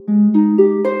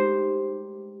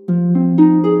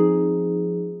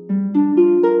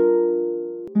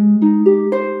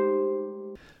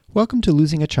Welcome to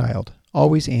Losing a Child,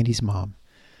 Always Andy's Mom.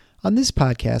 On this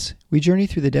podcast, we journey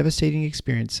through the devastating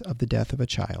experience of the death of a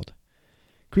child.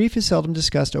 Grief is seldom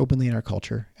discussed openly in our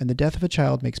culture, and the death of a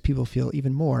child makes people feel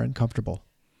even more uncomfortable.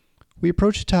 We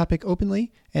approach the topic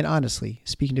openly and honestly,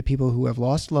 speaking to people who have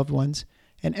lost loved ones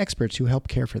and experts who help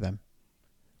care for them.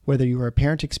 Whether you are a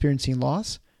parent experiencing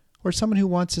loss or someone who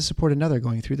wants to support another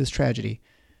going through this tragedy,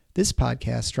 this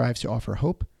podcast strives to offer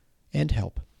hope and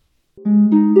help.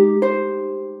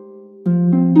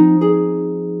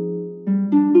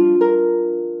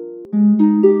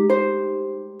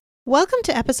 Welcome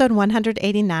to episode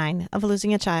 189 of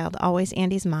Losing a Child, Always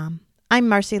Andy's Mom. I'm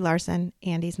Marcy Larson,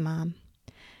 Andy's mom.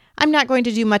 I'm not going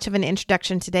to do much of an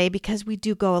introduction today because we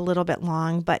do go a little bit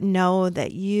long, but know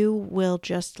that you will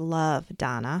just love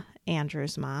Donna,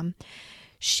 Andrew's mom.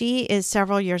 She is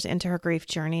several years into her grief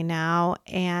journey now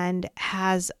and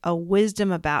has a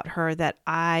wisdom about her that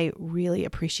I really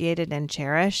appreciated and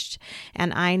cherished,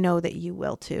 and I know that you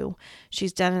will too.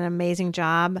 She's done an amazing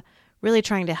job really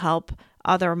trying to help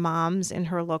other moms in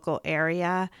her local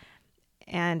area,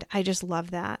 and I just love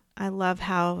that. I love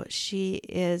how she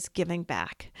is giving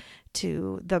back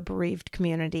to the bereaved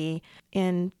community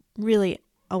in really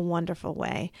a wonderful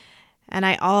way. And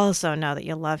I also know that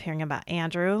you'll love hearing about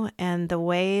Andrew and the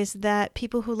ways that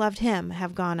people who loved him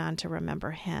have gone on to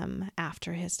remember him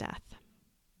after his death.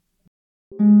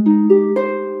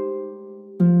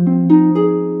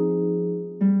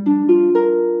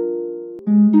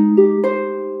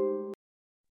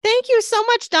 Thank you so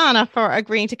much, Donna, for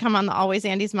agreeing to come on the Always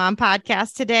Andy's Mom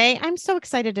podcast today. I'm so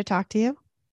excited to talk to you.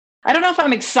 I don't know if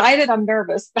I'm excited. I'm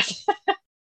nervous. That's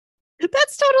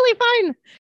totally fine.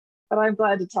 But I'm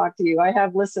glad to talk to you. I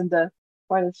have listened to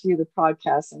quite a few of the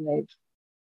podcasts and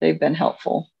they've been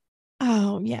helpful.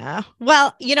 Oh, yeah.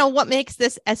 Well, you know, what makes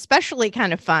this especially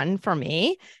kind of fun for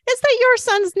me is that your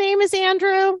son's name is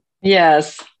Andrew.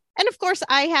 Yes. And of course,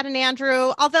 I had an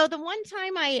Andrew, although the one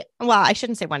time I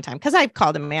shouldn't say one time because I've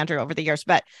called him Andrew over the years,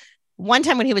 but one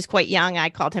time when he was quite young, I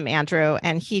called him Andrew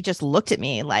and he just looked at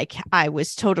me like I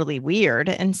was totally weird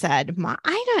and said, I'm not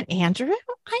Andrew,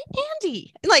 I'm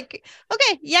Andy. Like,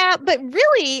 okay, yeah, but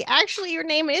really, actually, your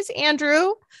name is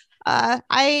Andrew.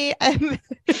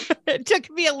 It took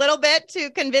me a little bit to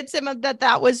convince him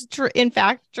that was true, in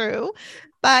fact, true.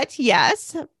 But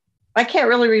yes. I can't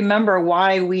really remember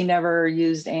why we never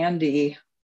used Andy.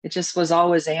 It just was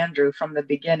always Andrew from the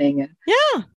beginning.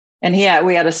 And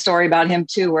we had a story about him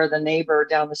too, where the neighbor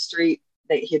down the street,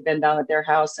 that he had been down at their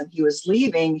house and he was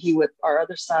leaving. Our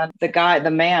other son,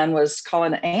 the man was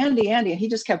calling Andy, and he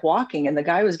just kept walking. And the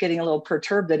guy was getting a little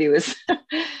perturbed that he was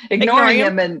ignoring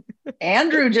him. And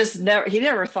Andrew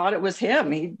never thought it was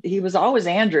him. He was always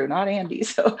Andrew, not Andy.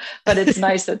 So, but it's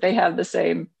nice that they have the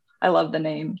same. I love the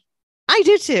name. I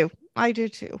do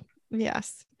too.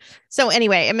 Yes. So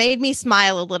anyway, it made me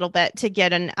smile a little bit to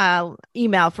get an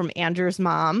email from Andrew's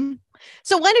mom.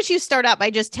 So why don't you start out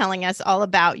by just telling us all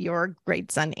about your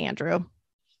great son, Andrew?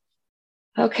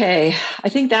 Okay. I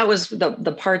think that was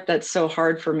the part that's so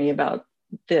hard for me about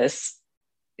this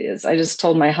is I just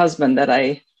told my husband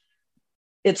that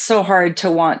it's so hard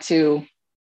to want to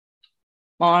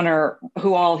honor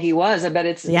who all he was. I bet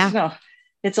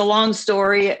it's a long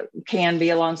story. It can be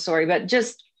a long story, but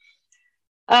just,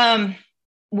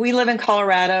 we live in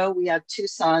Colorado. We have two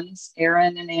sons,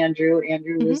 Aaron and Andrew.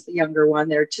 Andrew is the younger one.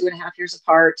 They're 2.5 years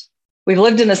apart. We've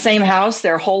lived in the same house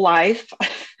their whole life.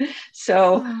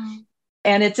 And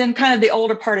it's in kind of the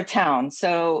older part of town.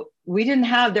 So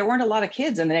there weren't a lot of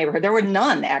kids in the neighborhood. There were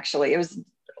none, actually. It was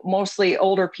mostly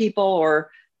older people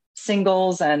or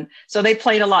singles. And so they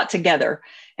played a lot together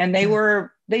and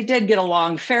they did get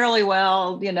along fairly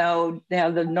well. You know, they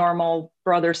have the normal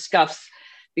brother scuffs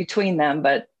between them,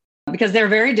 but because they're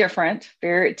very different,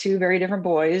 two very different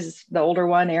boys. The older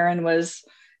one, Aaron,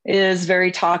 is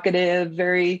very talkative,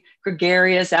 very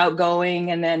gregarious, outgoing.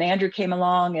 And then Andrew came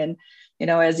along and, you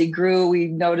know, as he grew, we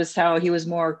noticed how he was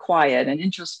more quiet and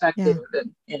introspective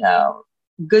and, you know,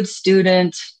 good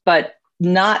student, but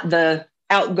not the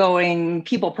outgoing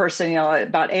people person. You know,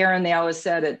 about Aaron, they always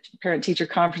said at parent-teacher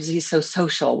conferences, he's so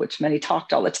social, which meant he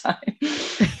talked all the time.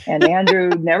 And Andrew,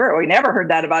 we never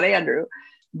heard that about Andrew.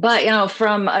 But, you know,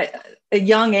 from a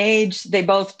young age, they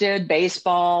both did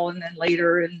baseball, and then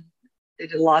later they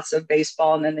did lots of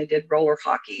baseball, and then they did roller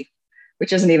hockey,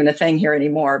 which isn't even a thing here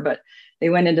anymore, but they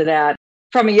went into that.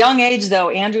 From a young age, though,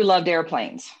 Andrew loved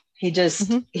airplanes. He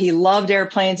loved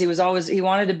airplanes. He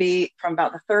wanted to be, from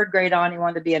about the third grade on, he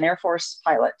wanted to be an Air Force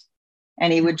pilot.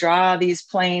 And he would draw these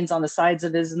planes on the sides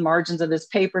of his margins of his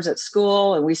papers at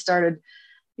school. And we started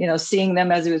seeing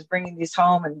them as he was bringing these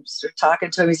home and started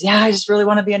talking to him. He's, I just really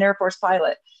want to be an Air Force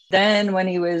pilot. Then when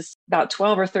he was about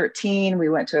 12 or 13, we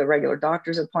went to a regular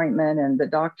doctor's appointment, and the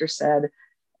doctor said,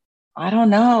 I don't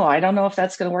know. I don't know if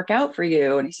that's going to work out for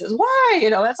you. And he says, why?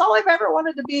 That's all I've ever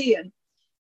wanted to be. And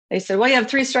they said, well, you have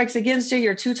 3 strikes against you.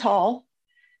 You're too tall.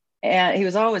 And he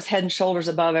was always head and shoulders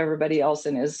above everybody else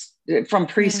from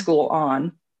preschool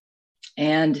on.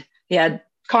 And he had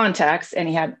contacts, and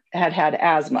he had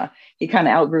asthma. He kind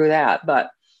of outgrew that,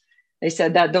 but they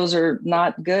said that those are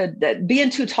not good. That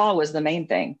being too tall was the main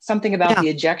thing. Something about the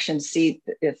ejection seat.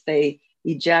 If they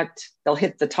eject, they'll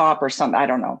hit the top or something. I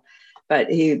don't know. But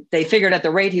they figured at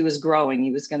the rate he was growing,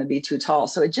 he was going to be too tall.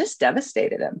 So it just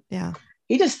devastated him. Yeah.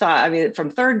 He just thought,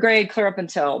 from 3rd grade clear up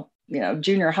until,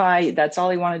 junior high, that's all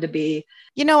he wanted to be.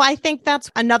 I think that's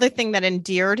another thing that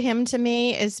endeared him to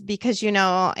me is because,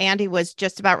 Andy was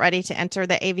just about ready to enter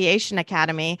the aviation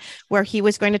academy where he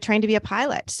was going to train to be a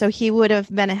pilot. So he would have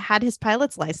had his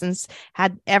pilot's license,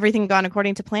 had everything gone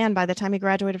according to plan by the time he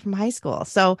graduated from high school.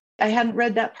 So I hadn't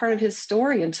read that part of his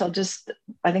story until just,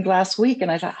 I think, last week.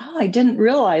 And I thought, I didn't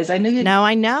realize. I knew. No,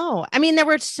 I know. I mean, there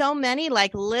were so many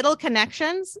little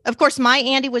connections. Of course, my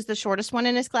Andy was the shortest one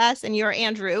in his class, and your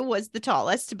Andrew was the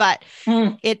tallest. But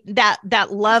that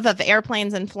love of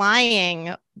airplanes and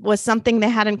flying was something they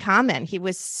had in common. He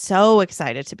was so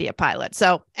excited to be a pilot.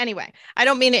 So anyway, I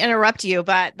don't mean to interrupt you,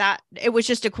 but it was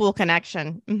just a cool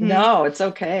connection. Mm-hmm. No, it's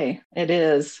okay. It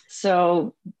is.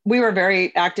 So we were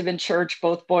very active in church.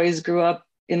 Both boys grew up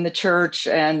in the church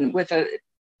and with a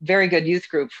very good youth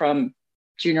group from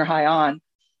junior high on.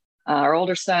 Our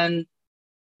older son,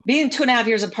 being 2.5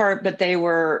 years apart, but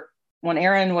when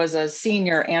Aaron was a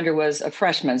senior, Andrew was a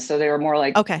freshman. So they were more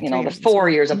like, the 4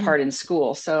 years apart in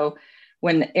school. So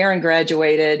when Aaron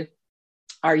graduated,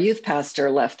 our youth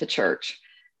pastor left the church.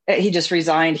 He just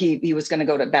resigned. He was going to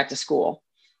go back to school.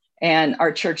 And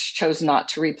our church chose not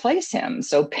to replace him.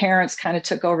 So parents kind of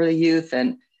took over the youth,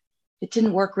 and it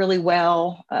didn't work really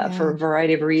well for a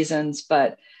variety of reasons.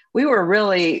 But we were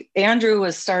Andrew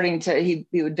was starting to, he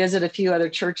would visit a few other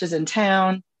churches in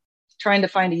town, trying to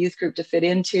find a youth group to fit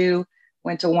into,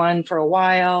 went to one for a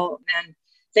while. And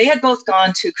they had both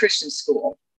gone to Christian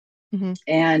school. Mm-hmm.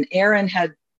 And Aaron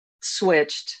had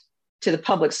switched to the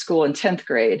public school in 10th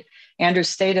grade. Andrew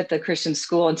stayed at the Christian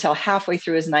school until halfway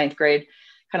through his 9th grade.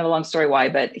 Kind of a long story why,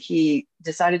 but he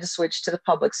decided to switch to the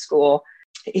public school.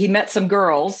 He met some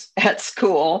girls at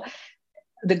school.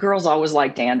 The girls always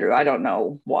liked Andrew. I don't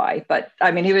know why, but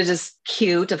he was just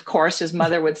cute. Of course, his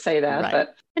mother would say that, right.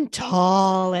 And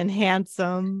tall and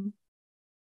handsome.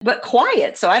 But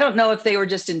quiet. So I don't know if they were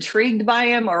just intrigued by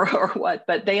him or what,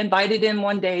 but they invited him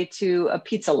one day to a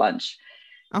pizza lunch.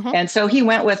 Uh-huh. And so he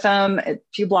went with them a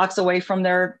few blocks away from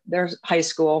their high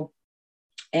school.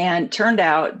 And turned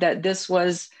out that this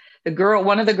was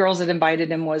one of the girls that invited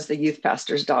him was the youth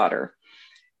pastor's daughter.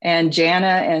 And Jana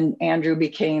and Andrew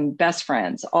became best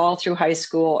friends all through high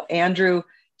school. Andrew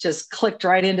just clicked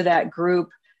right into that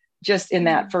group just in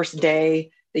that first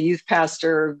day. The youth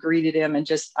pastor greeted him and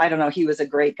he was a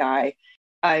great guy.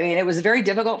 It was very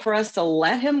difficult for us to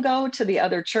let him go to the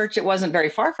other church. It wasn't very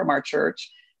far from our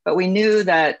church, but we knew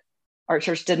that our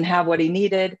church didn't have what he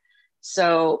needed.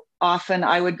 So often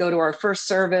I would go to our first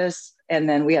service, and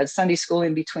then we had Sunday school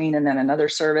in between and then another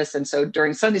service. And so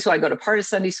during Sunday school, I go to part of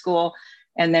Sunday school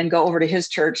and then go over to his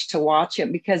church to watch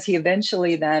him, because he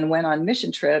eventually then went on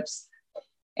mission trips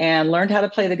and learned how to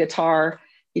play the guitar.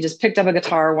 He just picked up a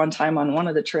guitar one time on one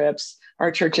of the trips.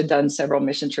 Our church had done several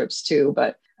mission trips too,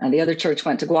 but the other church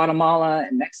went to Guatemala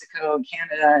and Mexico and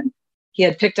Canada. And he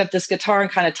had picked up this guitar and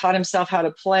kind of taught himself how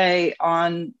to play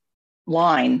online.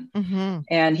 Mm-hmm.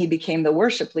 And he became the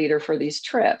worship leader for these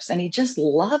trips. And he just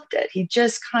loved it. He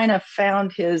just kind of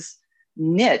found his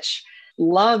niche,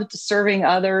 loved serving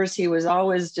others. He was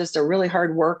always just a really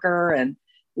hard worker and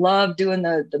loved doing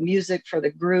the music for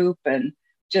the group, and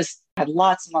just had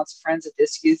lots and lots of friends at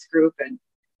this youth group. And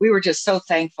we were just so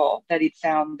thankful that he'd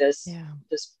found this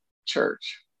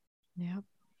church. Yeah.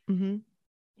 Mm-hmm.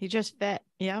 He just fit.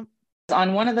 Yeah.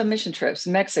 On one of the mission trips,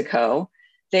 Mexico,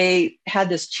 they had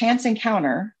this chance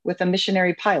encounter with a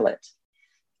missionary pilot.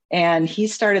 And he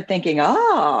started thinking,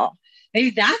 maybe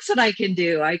that's what I can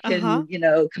do. I can,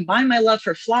 combine my love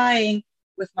for flying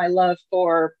with my love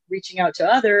for reaching out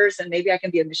to others, and maybe I can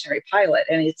be a missionary pilot.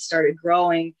 And it started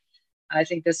growing. I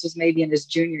think this was maybe in his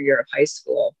junior year of high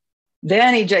school.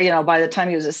 Then he, by the time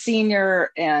he was a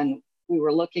senior, and we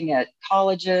were looking at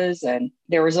colleges, and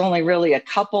there was only really a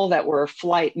couple that were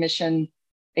flight mission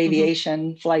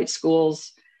aviation flight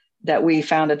schools that we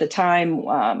found at the time.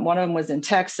 One of them was in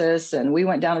Texas, and we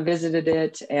went down and visited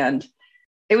it, and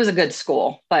it was a good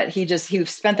school, but he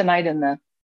spent the night in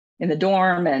the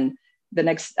dorm, and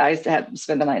I had to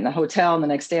spend the night in the hotel. And the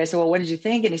next day I said, well, what did you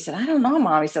think? And he said, I don't know,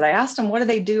 Mom. He said, I asked them, what do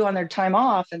they do on their time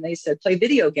off? And they said, play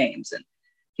video games. And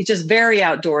he's just very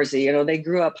outdoorsy. You know, they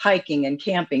grew up hiking and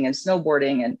camping and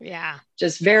snowboarding and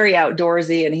just very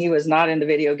outdoorsy. And he was not into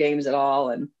video games at all.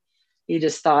 And he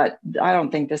just thought, I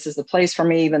don't think this is the place for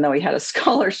me, even though he had a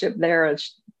scholarship there of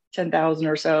 10,000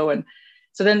 or so. And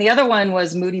so then the other one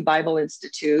was Moody Bible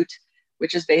Institute,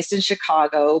 which is based in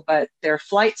Chicago, but their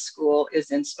flight school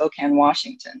is in Spokane,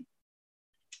 Washington.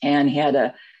 And he had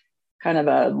a kind of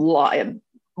a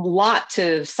lot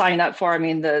to sign up for. I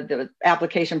mean, the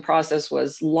application process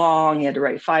was long. He had to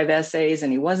write 5 essays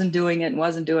and he wasn't doing it.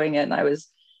 And I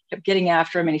kept getting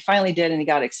after him, and he finally did, and he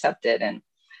got accepted. And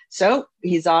so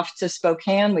he's off to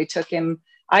Spokane. I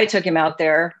took him out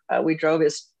there. We drove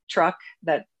his truck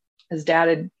that his dad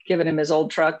had given him, his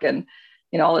old truck, and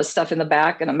all this stuff in the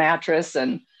back and a mattress,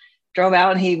 and drove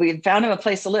out, and we found him a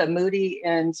place to live. Moody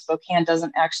in Spokane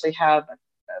doesn't actually have a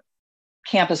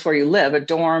campus where you live, a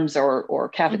dorms or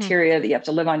cafeteria that you have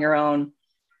to live on your own.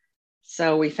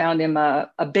 So we found him a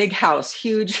big house,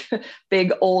 huge,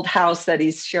 big old house that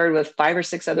he's shared with 5 or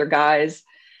 6 other guys.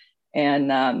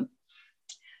 And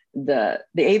the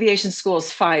aviation school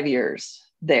is 5 years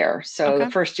there. So the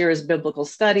first year is biblical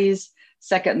studies.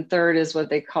 Second and third is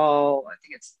what they call, I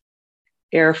think it's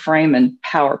airframe and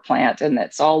power plant. And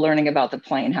that's all learning about the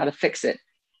plane, how to fix it.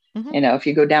 If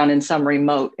you go down in some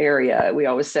remote area, we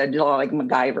always said, like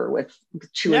MacGyver with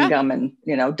chewing gum and,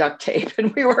 duct tape.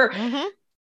 And we were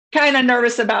kind of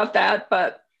nervous about that,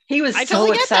 but he was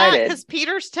so excited. Because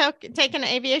Peter's taken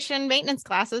aviation maintenance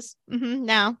classes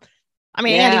now. I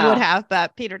mean, Andy would have,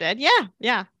 but Peter did.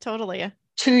 Yeah, totally.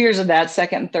 2 years of that,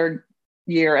 second and third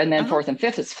year, and then fourth and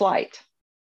fifth is flight.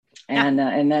 And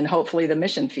then hopefully the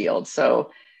mission field.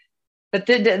 So, but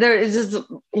there is this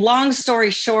long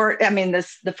story short. I mean,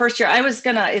 the first year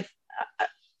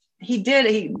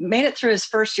he made it through his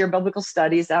first year biblical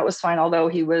studies. That was fine. Although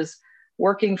he was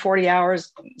working 40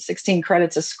 hours, 16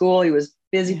 credits of school. He was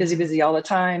busy all the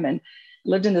time, and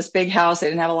lived in this big house. They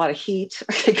didn't have a lot of heat.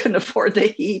 They couldn't afford the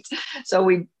heat. So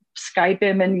we Skype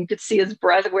him and you could see his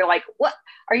breath. And we're like, what,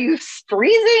 are you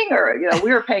freezing? Or,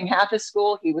 we were paying half his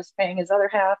school. He was paying his other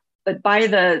half. But by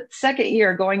the second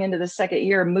year, going into the second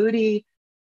year, Moody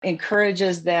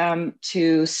encourages them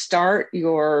to start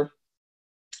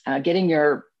getting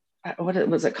your, what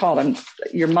was it called?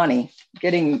 Your money,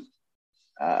 getting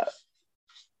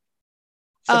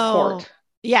support.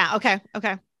 Yeah. Okay.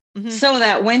 So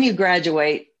that when you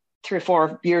graduate 3 or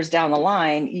 4 years down the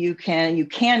line, you can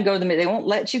go to they won't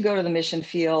let you go to the mission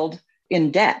field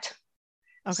in debt.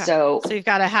 Okay. So you've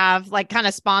got to have like kind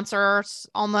of sponsors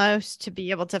almost to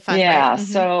be able to fund. Yeah.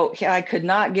 So I could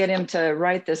not get him to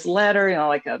write this letter,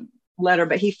 like a letter,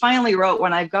 but he finally wrote,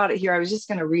 when I got it here, I was just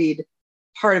going to read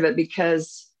part of it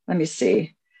because let me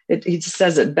see. He just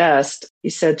says it best.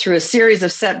 He said, through a series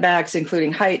of setbacks,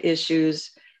 including height issues,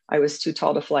 I was too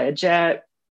tall to fly a jet.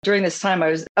 During this time,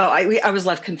 I was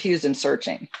left confused and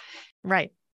searching.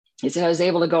 Right. He said, I was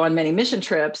able to go on many mission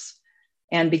trips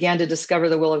and began to discover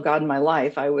the will of God in my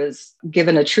life. I was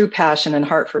given a true passion and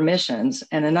heart for missions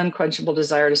and an unquenchable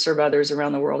desire to serve others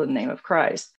around the world in the name of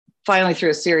Christ. Finally,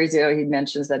 through a series, he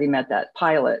mentions that he met that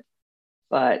pilot.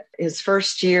 But his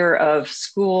first year of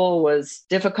school was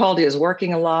difficult. He was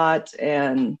working a lot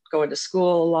and going to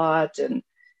school a lot. And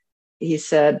he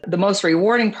said, the most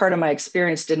rewarding part of my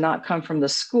experience did not come from the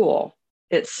school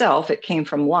itself. It came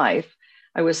from life.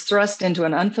 I was thrust into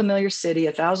an unfamiliar city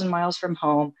 1,000 miles from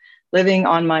home, living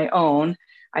on my own.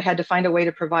 I had to find a way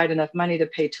to provide enough money to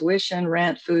pay tuition,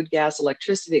 rent, food, gas,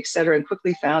 electricity, etc., and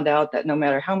quickly found out that no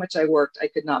matter how much I worked, I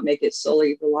could not make it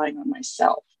solely relying on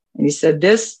myself. And he said,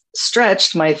 this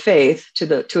stretched my faith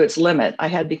to its limit. I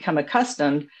had become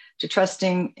accustomed to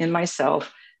trusting in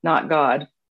myself, not God.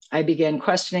 I began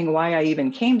questioning why I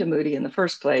even came to Moody in the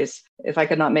first place if I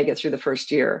could not make it through the first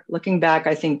year. Looking back,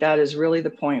 I think that is really the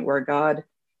point where God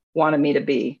wanted me to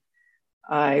be.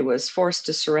 I was forced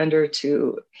to surrender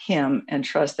to him and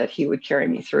trust that he would carry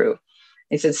me through.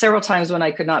 He said several times when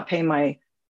I could not pay my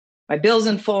bills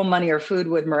in full, money or food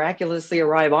would miraculously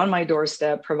arrive on my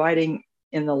doorstep, providing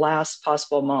in the last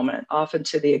possible moment, often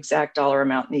to the exact dollar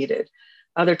amount needed.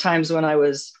 Other times when I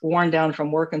was worn down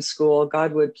from work and school,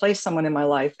 God would place someone in my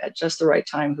life at just the right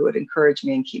time who would encourage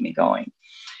me and keep me going.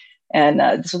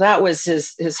 And so that was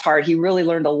his heart. He really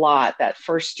learned a lot that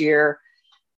first year.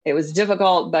 It was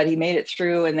difficult, but he made it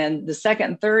through. And then the second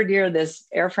and third year, this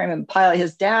airframe and pilot,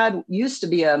 his dad used to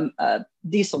be a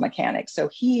diesel mechanic. So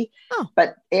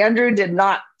but Andrew did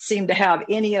not seem to have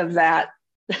any of that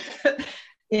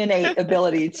innate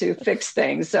ability to fix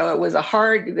things. So it was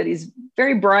but he's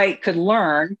very bright, could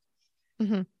learn.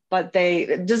 Mm-hmm. But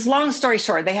just long story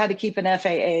short, they had to keep an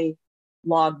FAA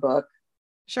logbook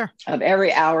Sure. of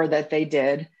every hour that they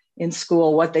did in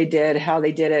school, what they did, how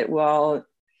they did it. Well,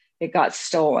 it got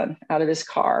stolen out of his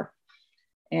car.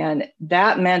 And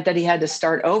that meant that he had to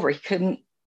start over. He couldn't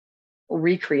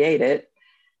recreate it.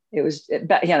 It was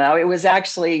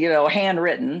actually,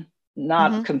 handwritten,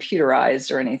 not computerized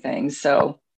or anything.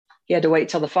 So he had to wait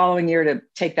till the following year to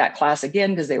take that class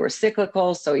again because they were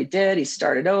cyclical. So he did. He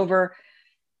started over.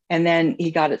 And then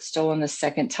he got it stolen the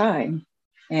second time.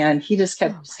 And he just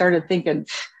started thinking,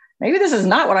 maybe this is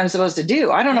not what I'm supposed to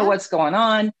do. I don't know what's going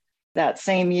on. That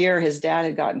same year, his dad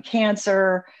had gotten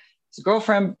cancer. His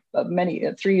girlfriend,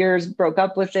 3 years, broke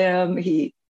up with him.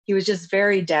 He was just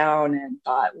very down and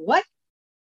thought,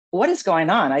 what is going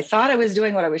on? I thought I was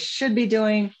doing what I should be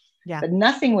doing, but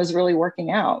nothing was really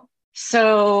working out.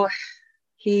 So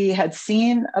he had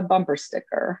seen a bumper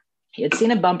sticker. He had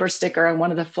seen a bumper sticker on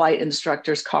one of the flight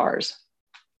instructors' cars,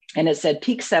 and it said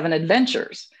Peak 7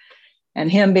 Adventures. And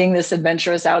him being this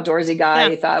adventurous, outdoorsy guy,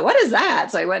 he thought, what is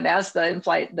that? So I went and asked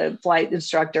the flight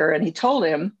instructor, and he told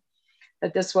him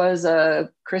that this was a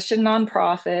Christian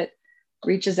nonprofit,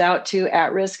 reaches out to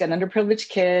at-risk and underprivileged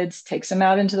kids, takes them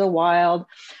out into the wild.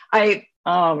 Maybe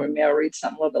I'll read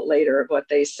something a little bit later of what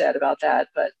they said about that,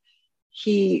 but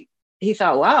he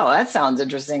thought, wow, that sounds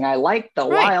interesting. I like the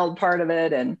wild part of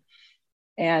it. And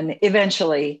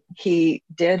eventually he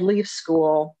did leave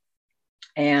school,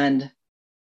 and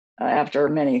after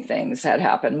many things had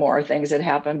happened, more things had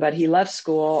happened, but he left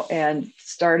school and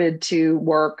started to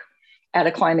work at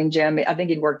a climbing gym. I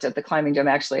think he'd worked at the climbing gym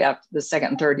actually after the second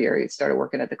and third year. He started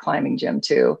working at the climbing gym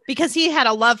too. Because he had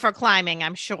a love for climbing,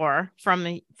 I'm sure, from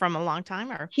a long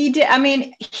time. Or he did. I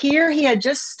mean, here he had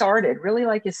just started really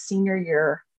like his senior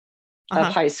year of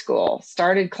high school,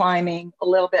 started climbing a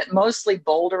little bit, mostly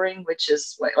bouldering, which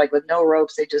is like with no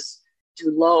ropes. They just do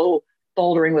low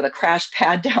bouldering with a crash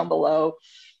pad down below.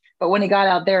 But when he got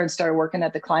out there and started working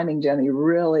at the climbing gym, he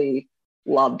really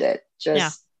loved it.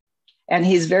 And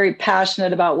he's very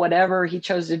passionate about whatever he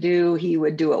chose to do. He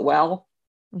would do it well,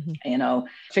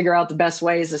 figure out the best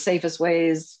ways, the safest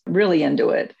ways, really into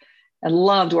it, and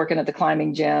loved working at the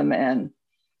climbing gym. And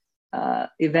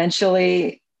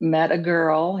eventually met a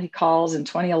girl. He calls in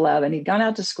 2011. He'd gone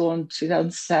out to school in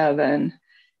 2007.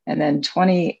 And then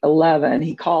 2011,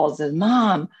 he calls and,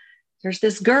 Mom, there's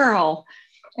this girl.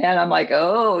 And I'm like,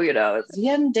 he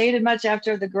hadn't dated much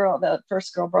after the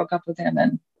first girl broke up with him.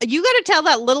 And you got to tell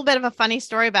that little bit of a funny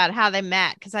story about how they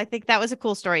met, because I think that was a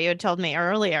cool story you had told me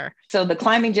earlier. So the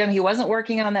climbing gym, he wasn't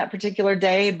working on that particular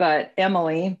day, but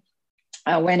Emily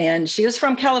went in. She was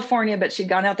from California, but she'd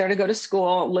gone out there to go to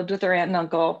school, lived with her aunt and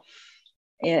uncle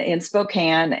in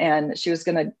Spokane, and she was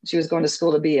going to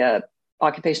school to be a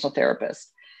occupational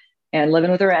therapist. And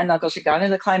living with her aunt and uncle, she got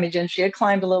into the climbing gym. She had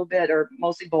climbed a little bit, or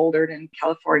mostly bouldered in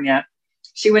California.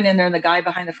 She went in there, and the guy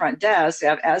behind the front desk,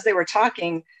 as they were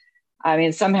talking, I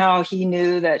mean, somehow he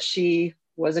knew that she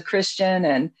was a Christian,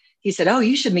 and he said, "Oh,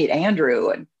 you should meet Andrew."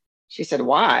 And she said,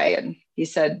 "Why?" And he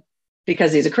said,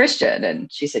 "Because he's a Christian."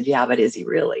 And she said, "Yeah, but is he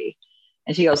really?"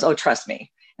 And she goes, "Oh, trust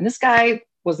me." And this guy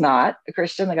was not a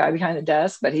Christian, the guy behind the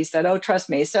desk, but he said, "Oh, trust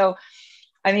me." So,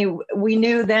 I mean, we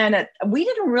knew then, we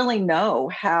didn't really know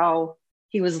how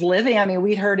he was living. I mean,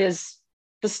 we'd heard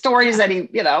the stories that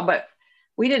but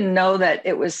we didn't know that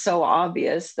it was so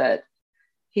obvious that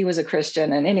he was a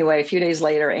Christian. And anyway, a few days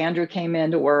later, Andrew came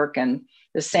in to work, and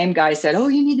the same guy said, "Oh,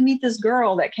 you need to meet this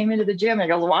girl that came into the gym." And I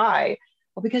go, "Why?"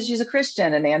 "Well, because she's a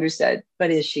Christian." And Andrew said, "But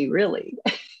is she really?"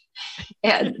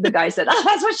 And the guy said, "Oh,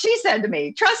 that's what she said to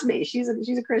me. Trust me, she's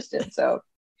a Christian." So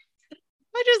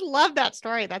I just love that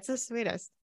story. That's the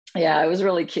sweetest. Yeah, it was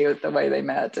really cute the way they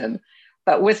met.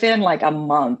 But within like a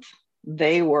month,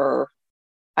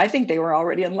 I think they were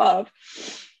already in love.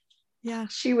 Yeah.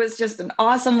 She was just an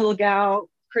awesome little gal,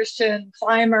 Christian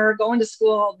climber, going to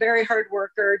school, very hard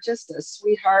worker, just a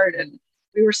sweetheart. And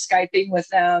we were Skyping with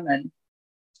them and,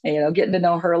 getting to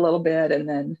know her a little bit. And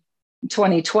then in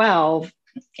 2012,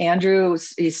 Andrew,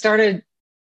 he started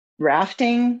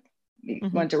rafting. He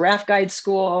went to raft guide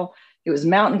school. He was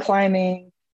mountain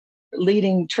climbing,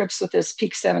 leading trips with this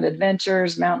Peak 7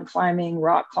 Adventures, mountain climbing,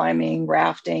 rock climbing,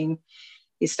 rafting.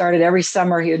 He started every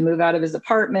summer. He would move out of his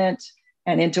apartment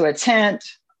and into a tent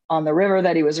on the river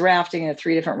that he was rafting in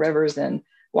 3 different rivers in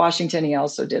Washington. He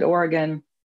also did Oregon.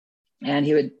 And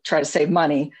he would try to save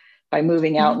money by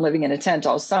moving out and living in a tent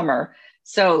all summer.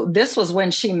 So this was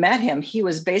when she met him. He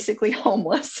was basically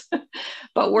homeless,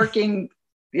 but working,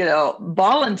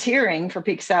 volunteering for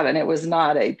Peak 7. It was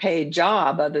not a paid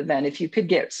job other than if you could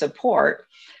get support.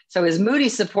 So his Moody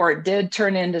support did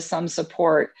turn into some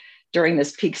support during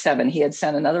this Peak 7. He had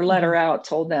sent another letter out,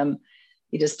 told them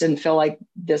he just didn't feel like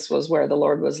this was where the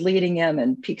Lord was leading him,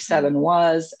 and Peak 7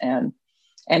 was, and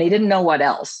he didn't know what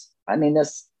else. I mean,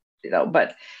 this,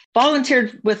 but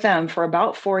volunteered with them for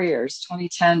about 4 years,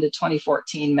 2010 to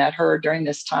 2014, met her during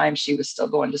this time. She was still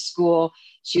going to school.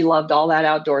 She loved all that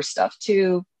outdoor stuff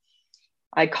too.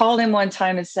 I called him one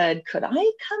time and said, could I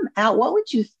come out? What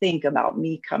would you think about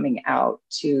me coming out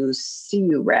to see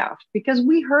you raft? Because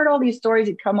we heard all these stories.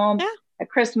 He'd come home at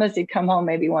Christmas. He'd come home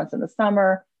maybe once in the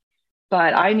summer.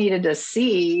 But I needed to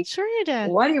see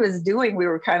what he was doing. We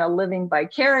were kind of living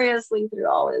vicariously through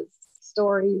all his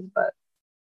stories, but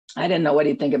I didn't know what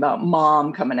he'd think about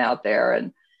Mom coming out there.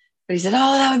 But he said,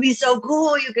 oh, that would be so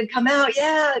cool. You could come out.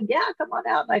 Yeah, come on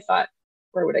out. And I thought,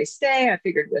 where would I stay? I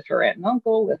figured with her aunt and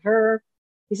uncle, with her.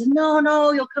 He said,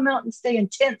 no, you'll come out and stay in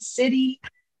Tent City.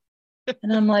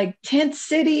 And I'm like, Tent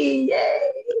City, yay.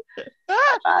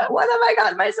 What have I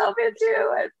gotten myself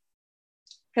into?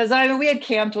 Because we had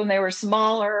camped when they were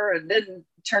smaller, and then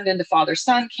turned into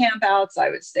father-son campouts. I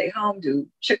would stay home, do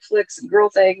chick flicks and girl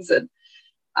things. And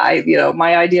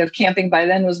my idea of camping by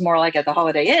then was more like at the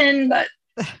Holiday Inn, but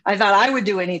I thought I would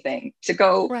do anything to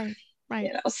go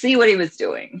see what he was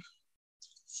doing.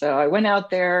 So I went out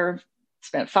there,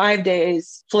 spent 5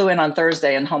 days, flew in on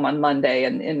Thursday and home on Monday.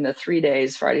 And in the 3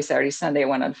 days, Friday, Saturday, Sunday, I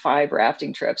went on 5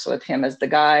 rafting trips with him as the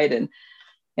guide. And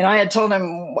I had told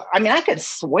him, I could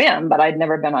swim, but I'd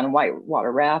never been on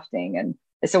whitewater rafting. And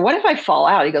I said, what if I fall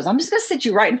out? He goes, I'm just going to sit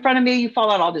you right in front of me. You fall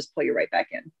out, I'll just pull you right back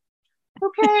in.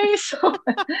 Okay. So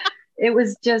it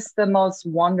was just the most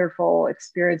wonderful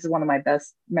experience. One of my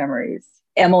best memories.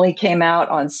 Emily came out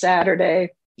on Saturday.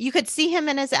 You could see him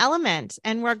in his element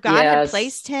and where God had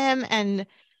placed him. And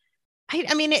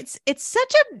I mean, it's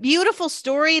such a beautiful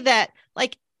story that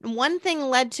like one thing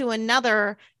led to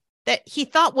another that he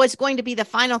thought was going to be the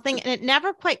final thing. And it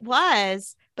never quite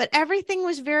was, but everything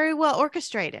was very well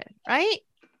orchestrated, right?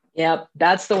 Yep.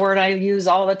 That's the word I use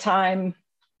all the time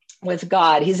with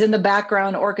God. He's in the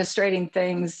background orchestrating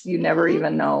things you never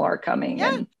even know are coming.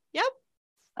 Yeah.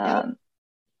 And,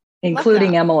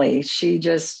 including Emily. She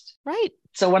just,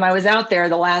 So when I was out there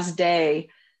the last day,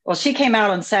 she came out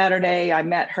on Saturday. I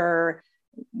met her,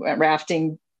 went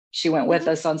rafting. She went with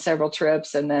us on several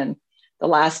trips. And then the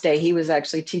last day, he was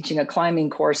actually teaching a climbing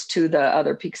course to the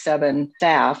other Peak 7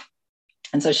 staff.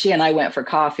 And so she and I went for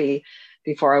coffee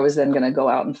before I was then going to go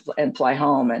out and fly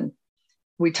home. And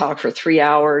we talked for 3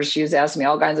 hours. She was asking me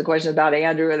all kinds of questions about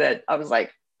Andrew that I was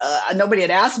like, nobody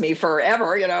had asked me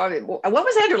forever. What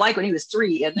was Andrew like when he was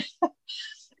 3? And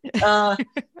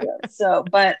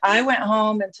but I went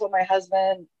home and told my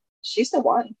husband, she's the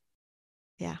one.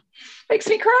 Yeah. Makes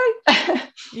me cry.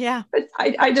 Yeah. But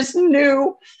I just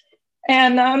knew.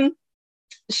 And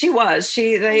she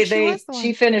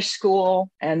finished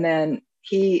school, and then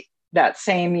that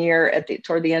same year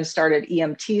toward the end started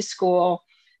EMT school.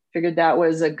 Figured that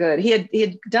was he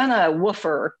had done a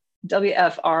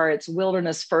WFR, it's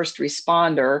Wilderness First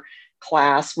Responder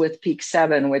class with Peak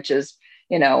 7, which is,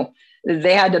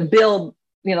 they had to build,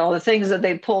 the things that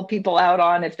they pull people out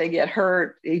on if they get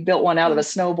hurt. He built one out of a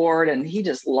snowboard, and he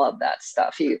just loved that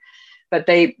stuff. But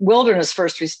Wilderness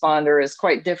First Responder is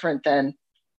quite different than,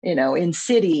 in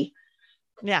city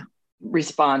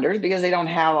responders, because they don't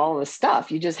have all the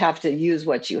stuff. You just have to use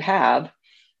what you have.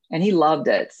 And he loved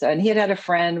it. So, and he had a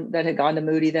friend that had gone to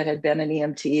Moody that had been an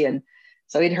EMT. And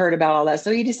so he'd heard about all that.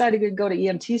 So he decided to go to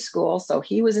EMT school. So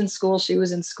he was in school. She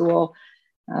was in school.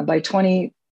 By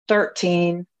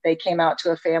 2013, they came out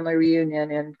to a family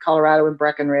reunion in Colorado in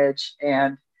Breckenridge,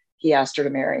 and he asked her to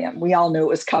marry him. We all knew it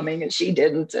was coming, and she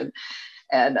didn't.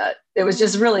 And it was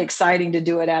just really exciting to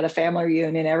do it at a family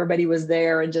reunion. Everybody was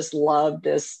there and just loved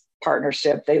this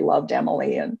partnership. They loved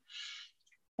Emily. And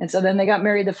so then they got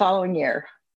married the following year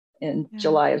in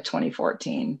July of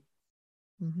 2014.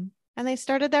 Mm-hmm. And they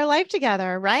started their life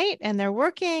together, right? And they're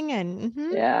working and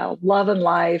love and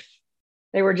life.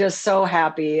 They were just so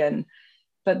happy.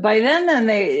 But by then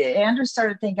Andrew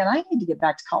started thinking, I need to get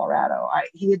back to Colorado.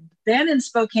 He had been in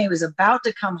Spokane, was about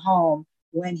to come home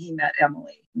when he met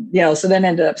Emily, so then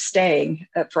ended up staying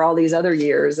for all these other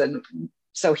years. And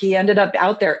so he ended up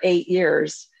out there 8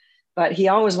 years, but he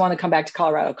always wanted to come back to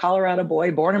Colorado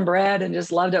boy, born and bred, and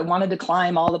just loved it. Wanted to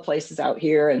climb all the places out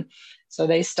here. And so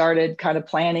they started kind of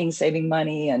planning, saving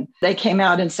money. And they came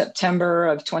out in September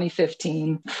of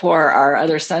 2015 for our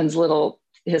other son's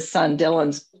his son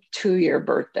Dylan's 2-year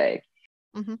birthday.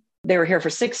 Mm-hmm. They were here for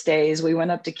 6 days. We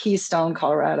went up to Keystone,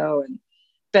 Colorado, and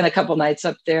spent a couple nights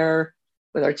up there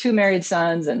with our 2 married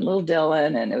sons and little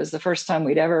Dylan. And it was the first time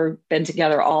we'd ever been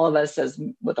together, all of us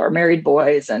with our married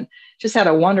boys, and just had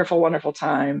a wonderful, wonderful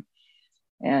time.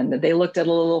 And they looked at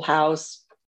a little house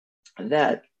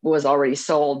that was already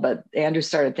sold, but Andrew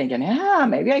started thinking, yeah,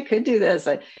 maybe I could do this.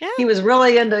 He was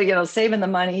really into, saving the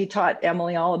money. He taught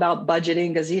Emily all about budgeting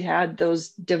because he'd had those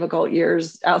difficult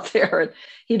years out there. And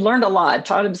he'd learned a lot,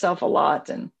 taught himself a lot,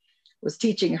 and was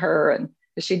teaching her. And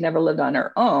she'd never lived on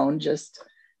her own, just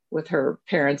with her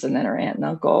parents and then her aunt and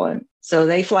uncle. And so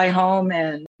they fly home,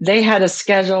 and they had a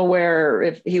schedule where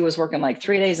if he was working like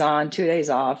 3 days on, 2 days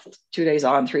off, 2 days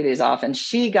on, 3 days off. And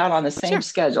she got on the same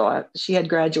schedule. She had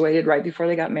graduated right before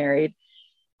they got married.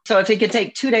 So if he could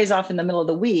take 2 days off in the middle of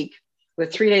the week,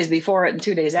 with 3 days before it and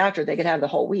 2 days after, they could have the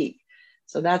whole week.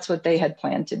 So that's what they had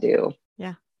planned to do.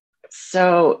 Yeah.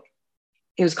 So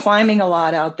he was climbing a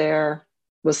lot out there,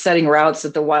 was setting routes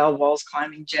at the Wild Walls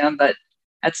climbing gym, but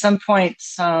at some point,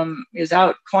 he was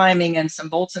out climbing and some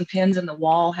bolts and pins in the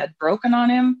wall had broken on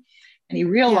him. And he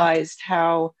realized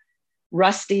how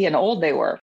rusty and old they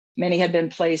were. Many had been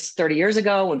placed 30 years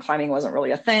ago when climbing wasn't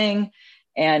really a thing.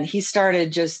 And he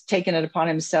started just taking it upon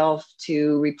himself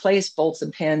to replace bolts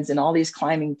and pins in all these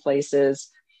climbing places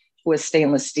with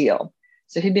stainless steel.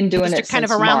 So he'd been doing it kind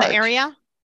of around the area?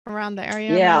 Around the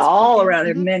area? Yeah, all around.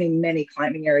 There are many, many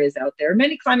climbing areas out there.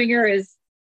 Many climbing areas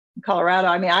in Colorado.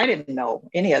 I mean, I didn't know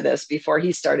any of this before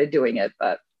he started doing it,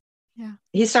 but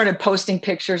he started posting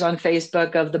pictures on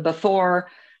Facebook of the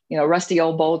before, rusty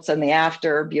old bolts, and the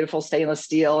after, beautiful stainless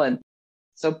steel. And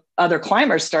so other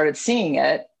climbers started seeing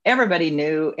it. Everybody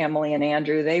knew Emily and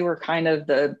Andrew. They were kind of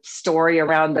the story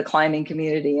around the climbing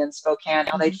community in Spokane,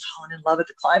 how they'd fallen in love at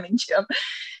the climbing gym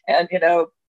and,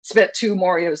 spent 2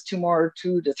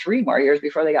 to 3 more years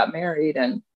before they got married.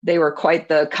 And they were quite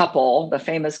the couple, the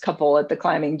famous couple at the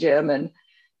climbing gym. And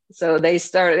so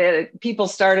people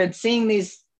started seeing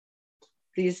these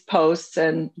posts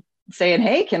and saying,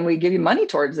 hey, can we give you money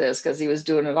towards this? Because he was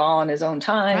doing it all on his own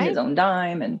time, his own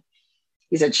dime. And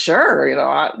he said, sure,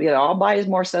 I'll buy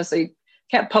more stuff. So he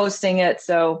kept posting it.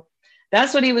 So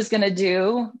that's what he was going to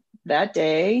do that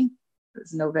day. It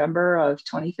was November of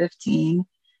 2015.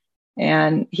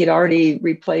 And he'd already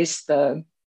replaced the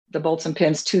bolts and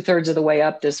pins 2/3 of the way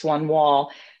up this one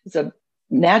wall. It's a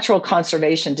natural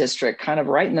conservation district, kind of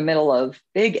right in the middle of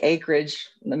big acreage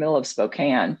in the middle of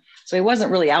Spokane. So he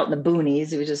wasn't really out in the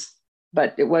boonies.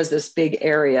 But it was this big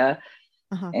area.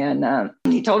 And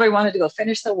he told her he wanted to go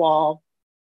finish the wall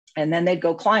and then they'd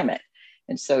go climb it.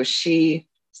 And so she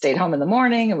stayed home in the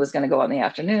morning and was going to go out in the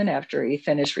afternoon after he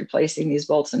finished replacing these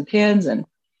bolts and pins. And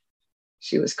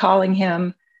she was calling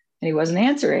him and he wasn't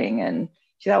answering. And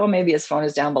she thought, well, maybe his phone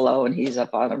is down below and he's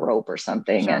up on a rope or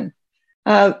something. Sure.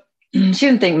 And she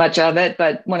didn't think much of it.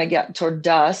 But when it got toward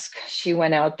dusk, she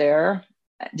went out there,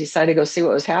 decided to go see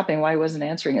what was happening, why he wasn't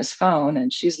answering his phone.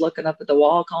 And she's looking up at the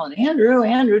wall, calling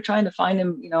Andrew, trying to find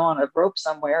him, on a rope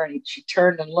somewhere. And she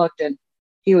turned and looked and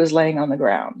he was laying on the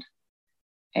ground.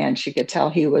 And she could tell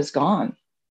he was gone.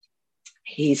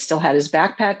 He still had his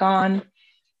backpack on.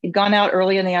 He'd gone out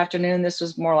early in the afternoon. This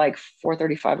was more like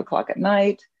 4:30, 5 o'clock at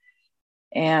night.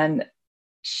 And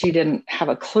she didn't have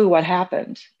a clue what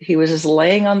happened. He was just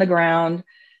laying on the ground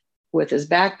with his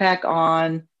backpack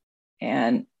on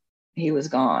and he was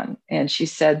gone. And she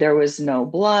said there was no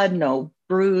blood, no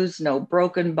bruise, no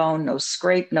broken bone, no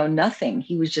scrape, no nothing.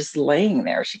 He was just laying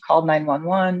there. She called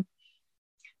 911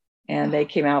 and they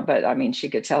came out. But I mean, she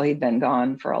could tell he'd been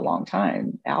gone for a long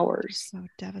time, hours. So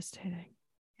devastating.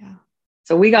 Yeah.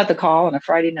 So we got the call on a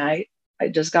Friday night.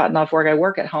 I'd just gotten off work. I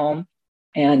work at home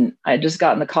and I just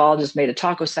gotten the call, just made a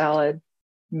taco salad.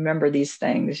 Remember these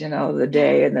things, the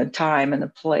day and the time and the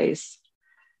place.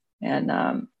 And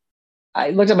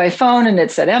I looked at my phone and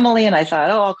it said Emily, and I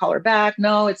thought, oh, I'll call her back.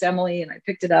 No, it's Emily. And I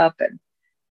picked it up and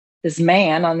this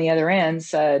man on the other end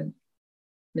said,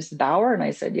 Mrs. Bauer? And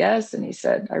I said, yes. And he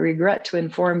said, I regret to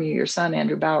inform you, your son,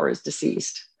 Andrew Bauer, is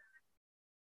deceased.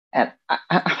 And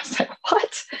I was like,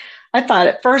 what? I thought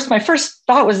at first, my first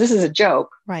thought was, this is a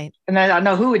joke. Right. And I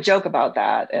know who would joke about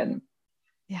that. And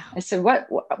I said, what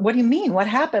do you mean? What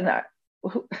happened?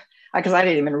 Because I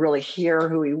didn't even really hear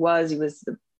who he was. He was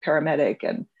the paramedic.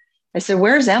 And I said,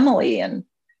 where's Emily? And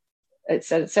it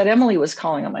said Emily was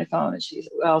calling on my phone. And she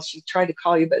said, well, she tried to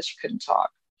call you, but she couldn't talk.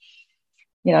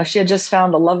 She had just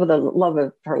found the love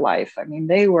of her life. I mean,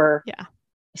 they were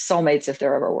soulmates if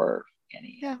there ever were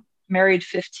any. Married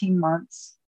 15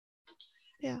 months.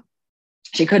 Yeah.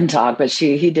 She couldn't talk, but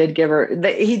he did give her,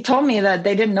 he told me that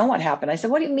they didn't know what happened. I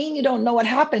said, what do you mean you don't know what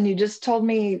happened? You just told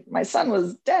me my son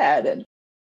was dead. And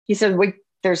he said,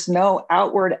 there's no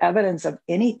outward evidence of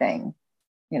anything.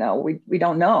 We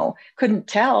don't know. Couldn't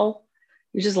tell.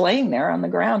 He was just laying there on the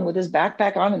ground with his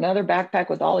backpack on, another backpack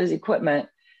with all his equipment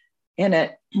in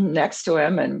it next to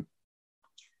him. And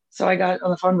So I got on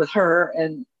the phone with her,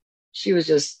 and she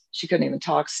couldn't even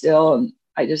talk still. And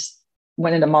I just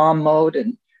went into mom mode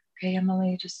and, okay,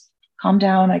 Emily, just calm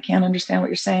down. I can't understand what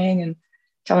you're saying. And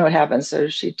tell me what happened. So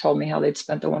she told me how they'd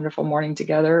spent a wonderful morning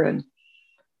together. And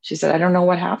she said, I don't know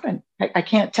what happened. I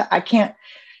can't.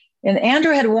 And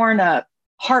Andrew had worn a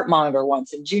heart monitor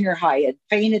once in junior high. He had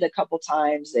fainted a couple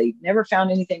times. They never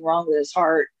found anything wrong with his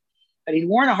heart, but he'd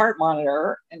worn a heart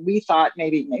monitor, and we thought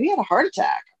maybe he had a heart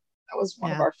attack. That was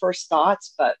one of our first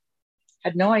thoughts, but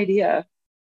had no idea.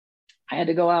 I had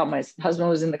to go out. My husband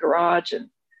was in the garage, and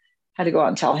had to go out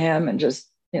and tell him, and just,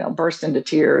 burst into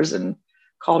tears, and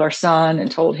called our son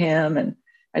and told him. And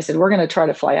I said, we're going to try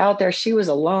to fly out there. She was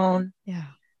alone. Yeah.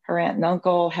 Her aunt and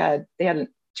uncle had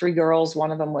 3 girls.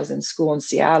 One of them was in school in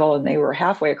Seattle, and they were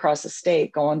halfway across the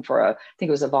state going for I think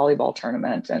it was a volleyball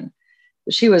tournament. And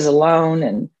she was alone.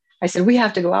 And I said, we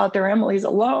have to go out there. Emily's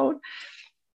alone.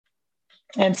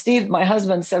 And Steve, my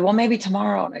husband, said, well, maybe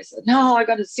tomorrow. And I said, no, I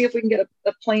got to see if we can get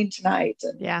a plane tonight.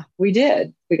 And we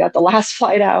did. We got the last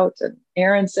flight out. And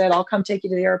Aaron said, I'll come take you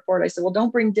to the airport. I said, well,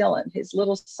 don't bring Dylan, his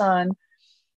little son,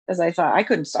 because I thought I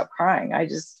couldn't stop crying.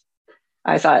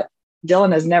 I thought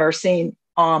Dylan has never seen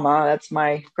Amma, that's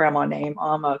my grandma name,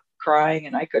 Amma, crying,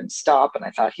 and I couldn't stop. And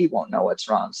I thought he won't know what's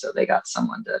wrong. So they got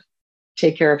someone to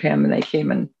take care of him. And they came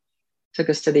and took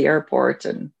us to the airport.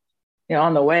 And,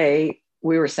 on the way,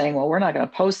 we were saying, well, we're not going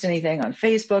to post anything on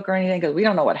Facebook or anything because we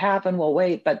don't know what happened. We'll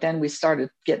wait. But then we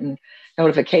started getting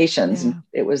notifications, and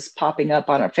it was popping up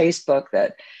on our Facebook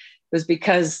that it was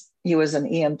because he was an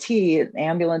EMT, an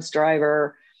ambulance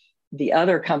driver. The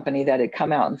other company that had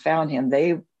come out and found him,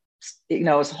 they, it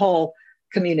was a whole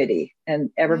community,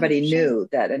 and everybody knew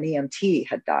that an EMT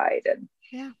had died.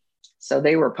 And so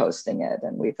they were posting it,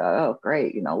 and we thought, oh,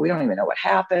 great. We don't even know what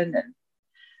happened, and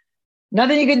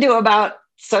nothing you can do about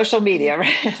social media,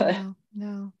 right?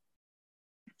 No.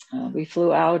 We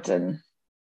flew out and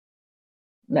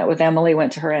met with Emily,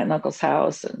 went to her aunt and uncle's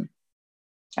house. And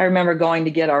I remember going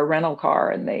to get our rental car,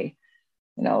 and they,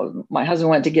 my husband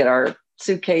went to get our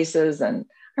suitcases. And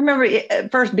I remember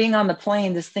at first being on the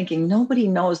plane, just thinking, nobody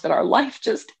knows that our life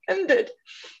just ended.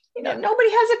 Nobody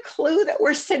has a clue that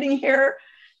we're sitting here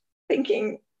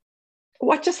thinking,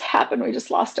 what just happened? We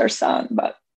just lost our son.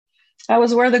 But that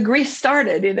was where the grief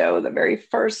started, the very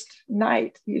first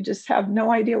night. You just have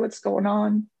no idea what's going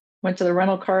on. Went to the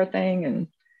rental car thing, and,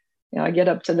 I get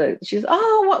up to she's,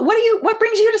 oh, what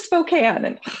brings you to Spokane?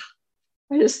 And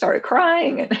I just started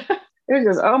crying, and it was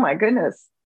just, oh my goodness.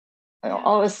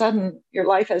 All of a sudden your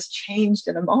life has changed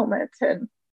in a moment, and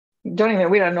we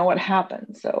don't know what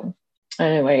happened. So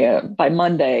anyway, by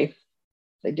Monday,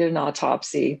 they did an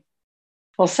autopsy.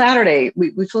 Well, Saturday,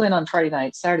 we flew in on Friday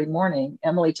night. Saturday morning,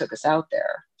 Emily took us out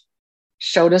there,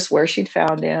 showed us where she'd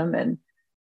found him. And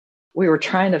we were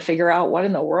trying to figure out what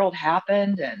in the world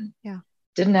happened, and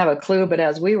didn't have a clue. But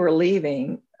as we were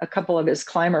leaving, a couple of his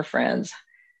climber friends.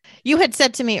 You had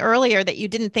said to me earlier that you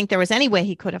didn't think there was any way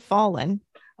he could have fallen.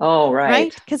 Oh,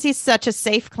 right. Because he's such a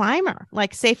safe climber.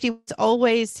 Like, safety was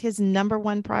always his number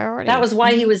one priority. That was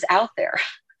why he was out there.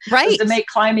 Right. To make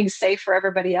climbing safe for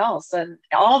everybody else. And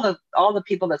all the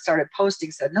people that started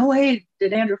posting said, no way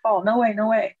did Andrew fall. No way, no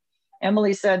way.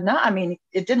 Emily said, no,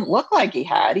 it didn't look like he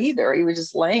had either. He was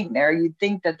just laying there. You'd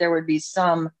think that there would be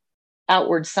some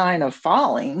outward sign of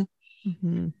falling,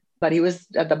 but he was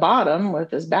at the bottom with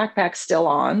his backpack still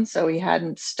on. So he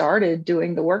hadn't started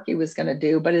doing the work he was going to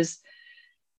do, but his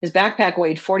backpack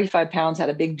weighed 45 pounds, had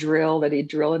a big drill that he'd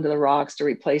drill into the rocks to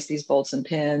replace these bolts and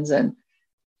pins. And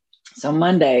so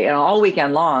Monday, and all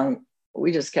weekend long,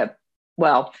 we just kept,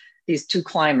 these 2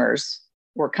 climbers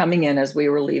were coming in as we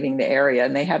were leaving the area,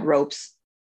 and they had ropes,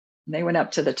 and they went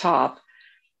up to the top,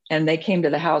 and they came to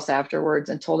the house afterwards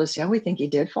and told us, we think he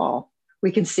did fall.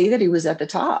 We can see that he was at the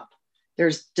top.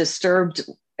 There's disturbed,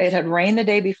 it had rained the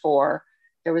day before.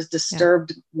 There was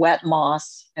disturbed wet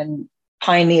moss and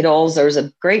pine needles. There was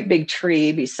a great big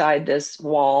tree beside this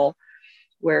wall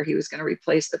where he was going to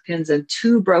replace the pins, and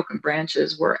 2 broken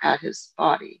branches were at his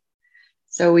body.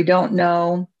 So we don't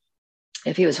know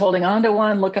if he was holding on to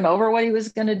one, looking over what he was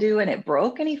going to do, and it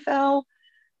broke and he fell,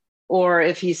 or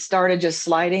if he started just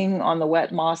sliding on the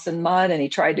wet moss and mud, and he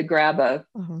tried to grab a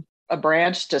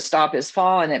branch to stop his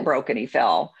fall, and it broke and he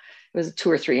fell. It was a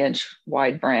 2 or 3 inch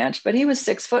wide branch, but he was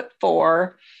 6'4",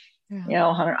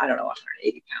 100, I don't know,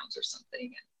 180 pounds or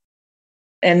something.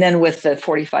 And then with the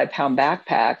 45 pound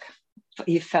backpack,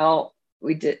 he fell,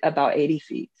 we did about 80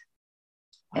 feet,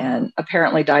 and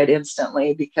apparently died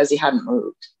instantly because he hadn't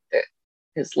moved.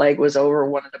 His leg was over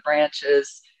one of the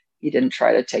branches. He didn't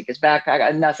try to take his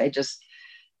backpack, nothing.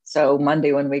 So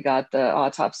Monday, when we got the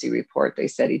autopsy report, they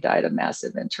said he died of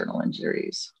massive internal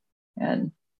injuries.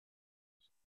 And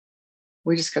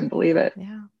we just couldn't believe it.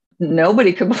 Yeah.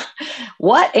 Nobody could.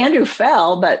 What? Andrew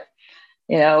fell, but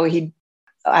I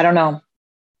don't know.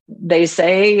 They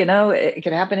say, it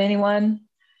could happen to anyone.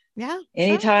 Yeah.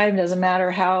 Anytime, doesn't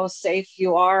matter how safe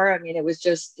you are. I mean, it was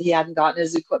just, he hadn't gotten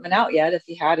his equipment out yet. If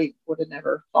he had, he would have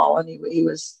never fallen. He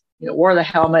was, wore the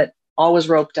helmet, always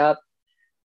roped up.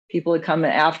 People had come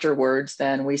afterwards.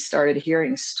 Then we started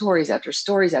hearing stories after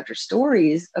stories after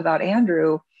stories about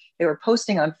Andrew. They were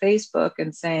posting on Facebook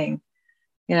and saying,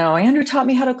 Andrew taught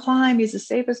me how to climb. He's the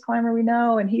safest climber we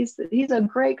know. And he's a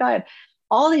great guy.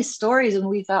 All these stories. And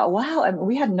we thought, wow, I mean,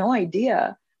 we had no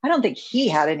idea. I don't think he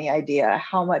had any idea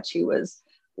how much he was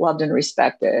loved and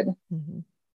respected. Mm-hmm.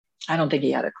 I don't think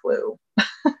he had a clue.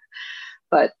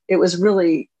 But it was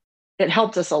really, it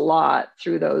helped us a lot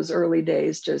through those early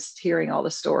days, just hearing all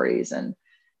the stories and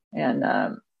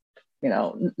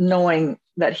knowing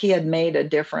that he had made a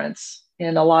difference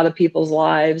in a lot of people's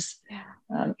lives.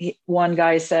 Yeah. One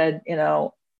guy said,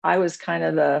 I was kind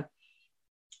of the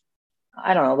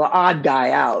odd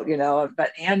guy out,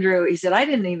 but Andrew, he said, I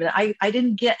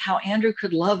didn't get how Andrew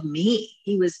could love me.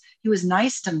 He was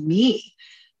nice to me.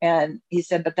 And he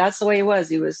said, but that's the way he was.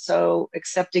 He was so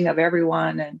accepting of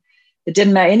everyone. And it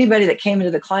didn't matter anybody that came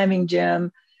into the climbing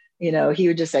gym, he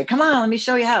would just say, come on, let me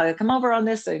show you how. Come over on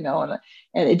this, and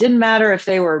it didn't matter if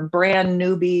they were brand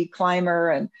newbie climber,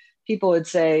 and people would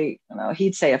say,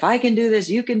 he'd say, if I can do this,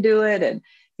 you can do it. And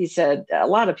he said, a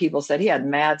lot of people said he had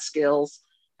mad skills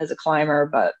as a climber,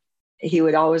 but he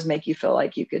would always make you feel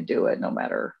like you could do it no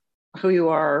matter who you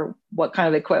are, what kind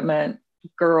of equipment,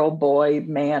 girl, boy,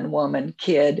 man, woman,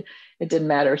 kid, it didn't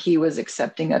matter. He was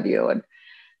accepting of you. And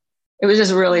it was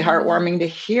just really heartwarming to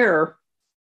hear,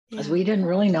 because we didn't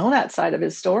really know that side of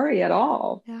his story at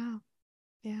all. Yeah.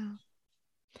 Yeah.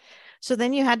 So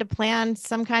then you had to plan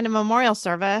some kind of memorial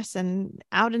service and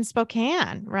out in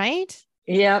Spokane, right?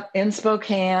 Yep, in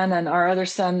Spokane. And our other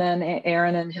son then,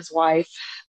 Aaron, and his wife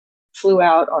flew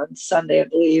out on Sunday, I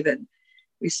believe. And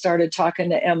we started talking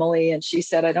to Emily, and she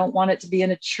said, I don't want it to be in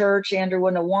a church. Andrew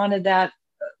wouldn't have wanted that.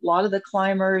 A lot of the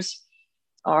climbers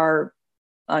are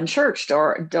unchurched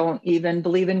or don't even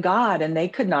believe in God. And they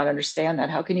could not understand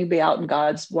that. How can you be out in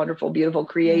God's wonderful, beautiful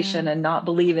creation and not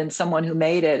believe in someone who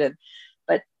made it?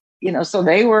 But so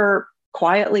they were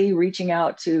quietly reaching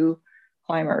out to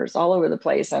climbers all over the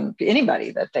place, and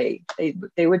anybody that they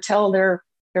would tell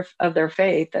their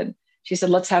faith. And she said,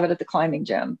 let's have it at the climbing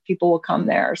gym. People will come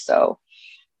there. So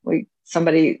some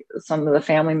of the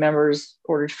family members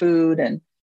ordered food, and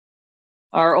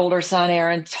our older son,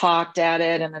 Aaron, talked at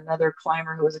it, and another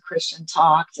climber who was a Christian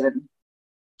talked, and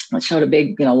it showed a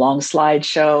big, long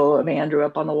slideshow of Andrew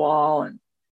up on the wall. And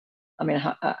I mean,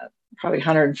 probably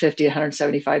 150,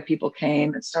 175 people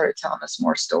came and started telling us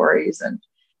more stories. And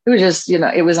it was just,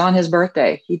 it was on his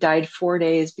birthday. He died 4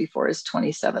 days before his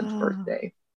 27th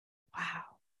birthday. Wow.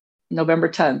 November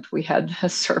 10th, we had a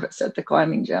service at the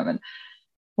climbing gym. And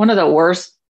one of the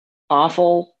worst,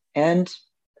 awful, and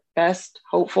best,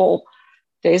 hopeful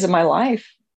days of my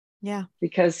life. Yeah.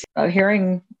 Because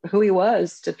hearing who he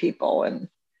was to people. And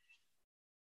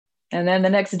then the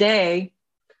next day,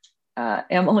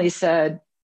 Emily said,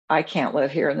 I can't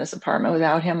live here in this apartment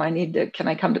without him. Can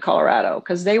I come to Colorado?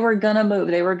 Because they were going to move.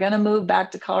 They were going to move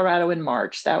back to Colorado in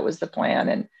March. That was the plan.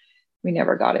 And we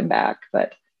never got him back.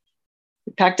 But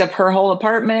we packed up her whole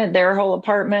apartment, their whole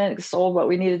apartment, sold what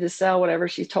we needed to sell, whatever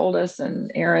she told us.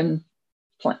 And Aaron,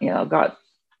 got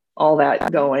all that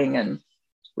going. And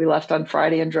we left on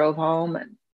Friday and drove home.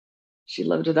 And she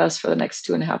lived with us for the next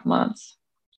 2.5 months.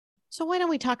 So why don't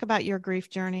we talk about your grief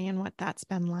journey and what that's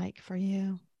been like for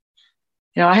you?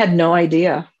 I had no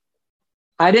idea.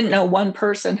 I didn't know one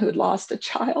person who had lost a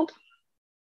child.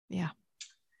 Yeah.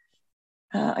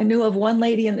 I knew of one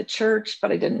lady in the church,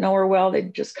 but I didn't know her well.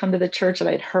 They'd just come to the church, and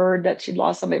I'd heard that she'd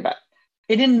lost somebody, but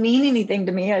it didn't mean anything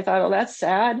to me. I thought, oh, that's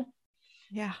sad.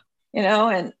 Yeah.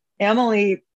 And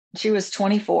Emily, she was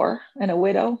 24 and a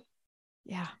widow.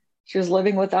 Yeah. She was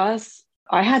living with us.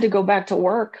 I had to go back to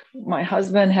work. My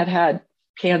husband had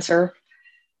cancer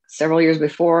several years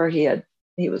before.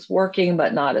 He was working,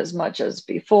 but not as much as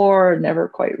before, never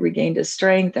quite regained his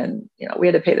strength. And, we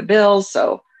had to pay the bills.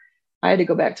 So I had to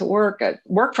go back to work. I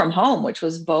work from home, which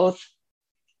was both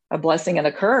a blessing and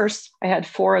a curse. I had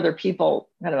 4 other people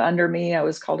kind of under me. I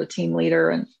was called a team leader,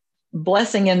 and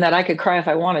blessing in that I could cry if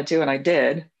I wanted to. And I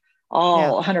did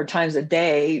 100 times a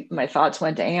day. My thoughts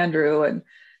went to Andrew, and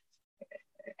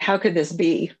how could this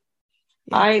be?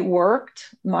 Yeah. I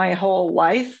worked my whole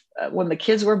life. When the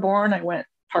kids were born, I went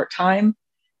part-time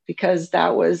because I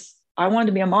wanted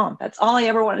to be a mom. That's all I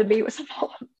ever wanted to be, was a mom.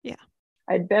 Yeah.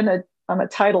 I'd been a I'm a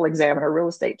title examiner, real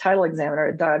estate title examiner.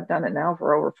 I've done it now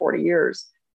for over 40 years.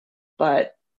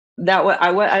 But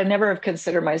I never have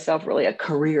considered myself really a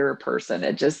career person.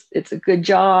 It's a good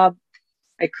job.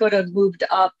 I could have moved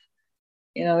up,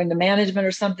 into management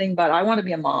or something, but I want to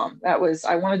be a mom.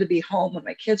 I wanted to be home when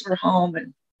my kids were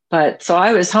home. But so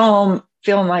I was home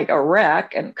feeling like a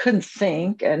wreck and couldn't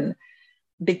think. And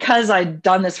because I'd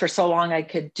done this for so long, I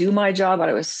could do my job, but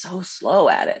I was so slow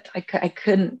at it. I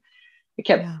couldn't. I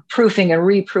kept proofing and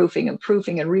reproofing and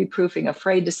proofing and reproofing,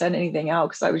 afraid to send anything out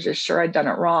because I was just sure I'd done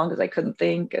it wrong because I couldn't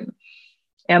think. And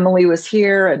Emily was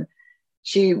here and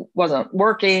she wasn't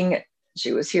working.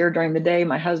 She was here during the day.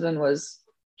 My husband was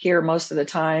here most of the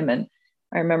time. And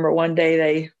I remember one day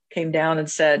they came down and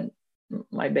said,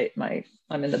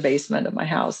 I'm in the basement of my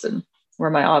house and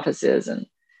where my office is. And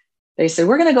they said,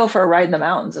 we're going to go for a ride in the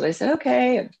mountains. And I said,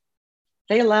 okay. And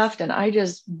they left and I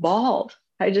just bawled.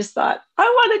 I just thought, I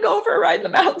want to go for a ride in the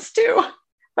mountains too,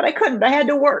 but I couldn't. I had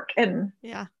to work. And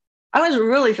I was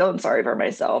really feeling sorry for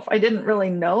myself. I didn't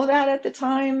really know that at the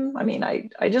time. I mean,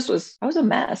 I was a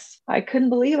mess. I couldn't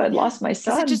believe I'd lost my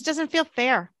son. It just doesn't feel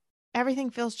fair. Everything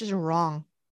feels just wrong,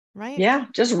 right? Yeah,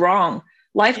 just wrong.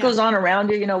 Life goes on around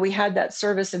you. We had that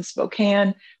service in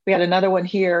Spokane. We had another one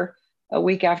here a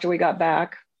week after we got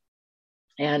back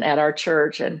and at our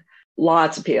church, and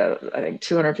lots of people, I think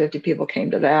 250 people came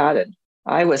to that. And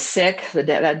I was sick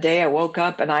that day. I woke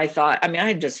up and I thought,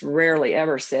 I just rarely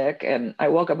ever sick. And I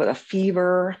woke up with a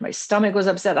fever. My stomach was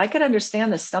upset. I could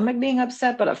understand the stomach being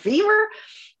upset, but a fever?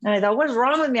 And I thought, what's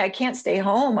wrong with me? I can't stay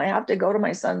home. I have to go to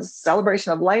my son's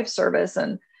celebration of life service.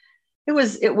 And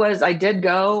I did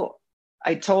go.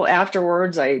 I told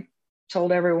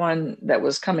everyone that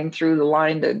was coming through the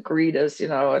line to greet us,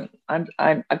 and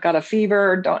I've got a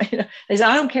fever. They said,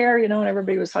 I don't care, and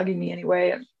everybody was hugging me anyway.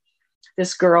 And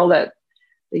this girl that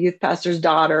the youth pastor's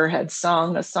daughter had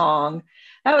sung a song.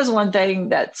 That was one thing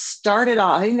that started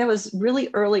off. I think that was really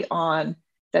early on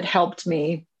that helped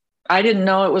me. I didn't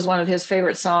know it was one of his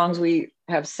favorite songs.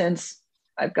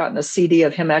 I've gotten a CD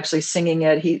of him actually singing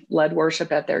it. He led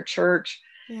worship at their church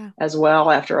as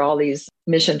well after all these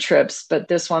mission trips. But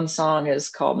this one song is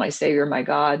called My Savior, My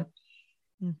God.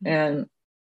 Mm-hmm. And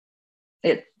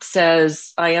it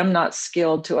says, I am not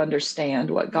skilled to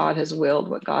understand what God has willed,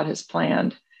 what God has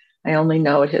planned. I only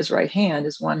know at his right hand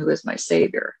is one who is my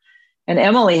Savior. And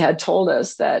Emily had told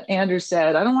us that Andrew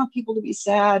said, I don't want people to be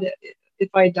sad if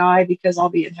I die because I'll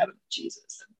be in heaven with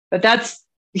Jesus. But that's,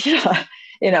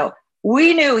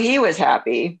 we knew he was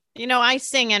happy. I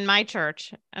sing in my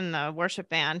church in the worship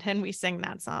band and we sing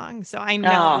that song. So I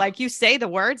know, like you say the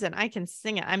words and I can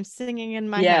sing it. I'm singing in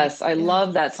my head. Yes, I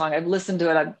love that song. I've listened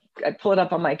to it. I pull it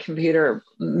up on my computer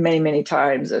many, many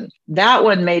times. And that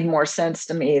one made more sense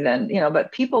to me than,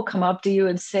 but people come up to you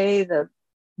and say the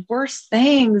worst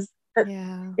things. That,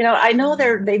 I know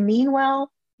they mean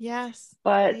well. Yes,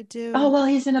 but they do. Oh, well,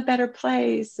 he's in a better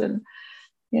place. And,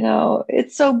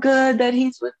 it's so good that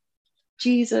he's with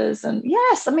Jesus. And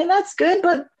yes, that's good,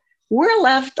 but we're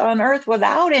left on earth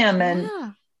without him. And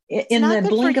in the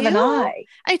blink of an eye.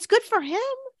 It's good for him,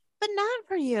 but not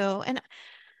for you. And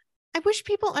I wish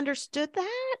people understood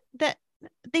that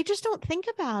they just don't think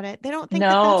about it. They don't think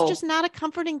that that's just not a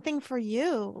comforting thing for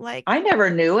you. Like I never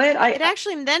knew it. It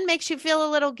actually then makes you feel a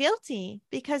little guilty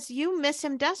because you miss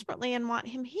him desperately and want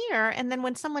him here. And then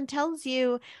when someone tells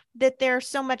you that they're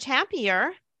so much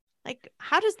happier, like,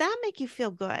 how does that make you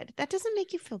feel good? That doesn't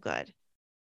make you feel good.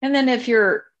 And then if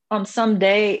you're on some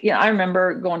day, I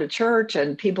remember going to church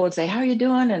and people would say, how are you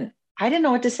doing? And I didn't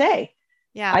know what to say.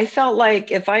 Yeah. I felt like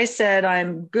if I said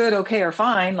I'm good, okay, or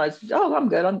fine, I'm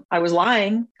good. I was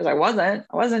lying because I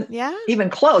wasn't even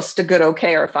close to good,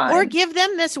 okay, or fine. Or give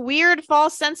them this weird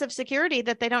false sense of security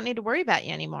that they don't need to worry about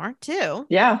you anymore too.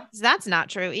 Yeah. That's not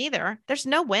true either. There's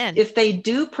no win. If they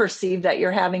do perceive that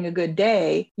you're having a good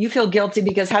day, you feel guilty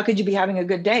because how could you be having a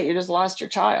good day? You just lost your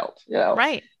child,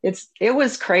 Right. It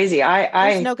was crazy.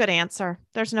 There's no good answer.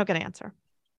 There's no good answer.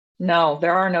 No,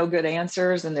 there are no good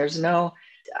answers. And there's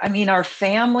our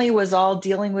family was all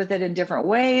dealing with it in different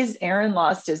ways. Aaron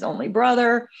lost his only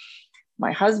brother.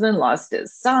 My husband lost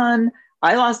his son.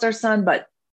 I lost our son, but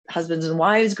husbands and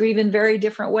wives grieve in very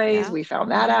different ways. Yeah. We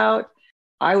found that out.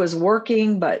 I was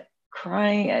working, but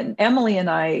crying. And Emily and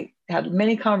I had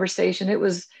many conversations. It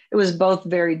was both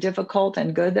very difficult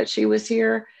and good that she was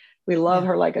here. We love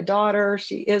her like a daughter.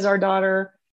 She is our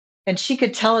daughter. And she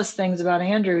could tell us things about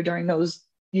Andrew during those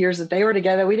years that they were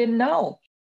together we didn't know.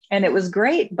 And it was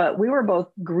great, but we were both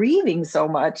grieving so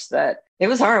much that it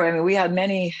was hard. We had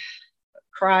many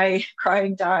crying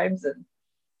times. And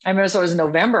I remember, so it was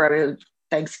November.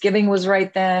 Thanksgiving was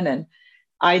right then. And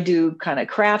I do kind of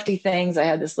crafty things. I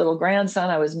had this little grandson.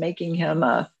 I was making him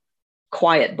a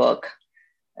quiet book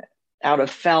out of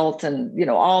felt and,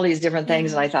 all these different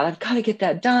things. And I thought, I've got to get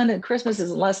that done. And Christmas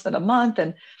is in less than a month.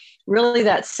 And really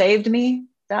that saved me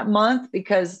that month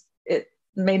because it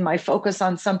made my focus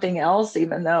on something else,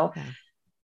 even though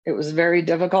it was very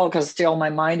difficult because still my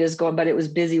mind is going, but it was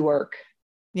busy work.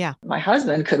 Yeah. My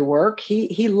husband could work.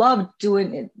 He loved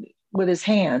doing it with his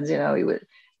hands.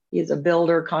 He's a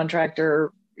builder,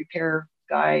 contractor, repair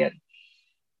guy.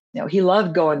 And, he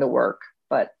loved going to work,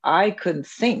 but I couldn't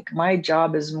think. My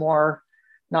job is more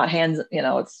not hands,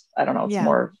 it's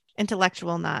more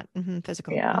intellectual, not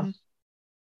physical. Yeah. Mm-hmm.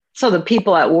 So the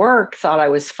people at work thought I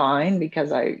was fine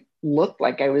because I looked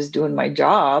like I was doing my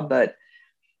job, but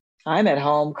I'm at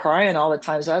home crying all the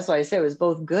time. So that's why I say it was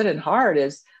both good and hard.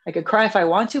 Is I could cry if I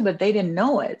want to, but they didn't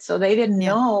know it. So they didn't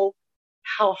know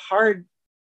how hard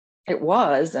it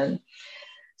was. And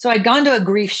so I'd gone to a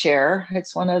grief share.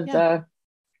 It's one of the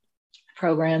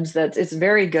programs it's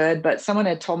very good, but someone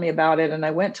had told me about it. And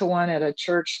I went to one at a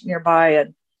church nearby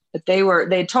and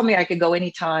they told me I could go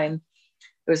anytime.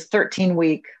 It was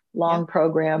 13-week long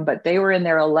program, but they were in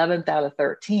their 11th out of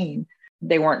 13.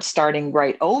 They weren't starting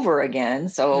right over again.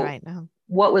 So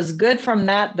what was good from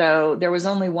that, though, there was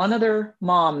only one other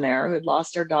mom there who had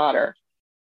lost her daughter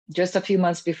just a few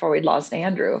months before we'd lost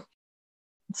Andrew.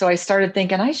 So I started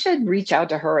thinking I should reach out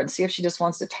to her and see if she just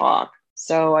wants to talk.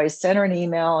 So I sent her an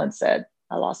email and said,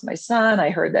 I lost my son. I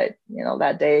heard that,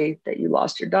 that day that you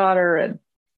lost your daughter. And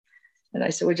I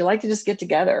said, would you like to just get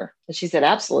together? And she said,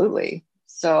 absolutely.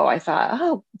 So I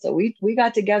thought, so we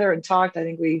got together and talked. I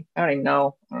think I don't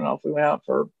know if we went out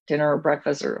for dinner or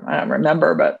breakfast or I don't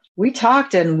remember, but we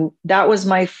talked and that was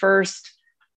my first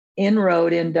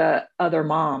inroad into other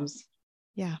moms.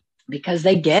 Yeah. Because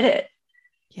they get it.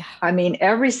 Yeah. I mean,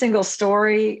 every single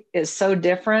story is so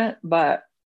different, but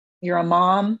you're a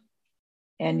mom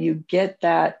and you get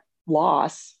that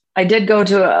loss. I did go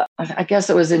to I guess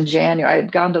it was in January. I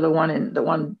had gone to the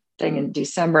one thing in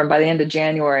December. And by the end of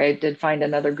January, I did find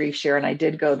another grief share and I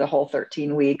did go the whole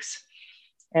 13 weeks.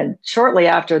 And shortly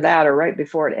after that, or right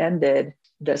before it ended,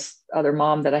 this other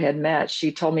mom that I had met,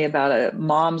 she told me about a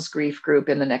mom's grief group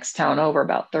in the next town over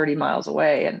about 30 miles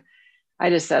away. And I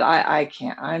just said, I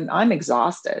can't, I'm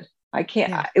exhausted. I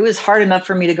can't, It was hard enough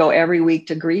for me to go every week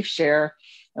to grief share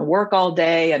and work all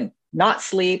day and not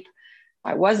sleep.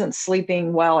 I wasn't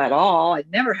sleeping well at all.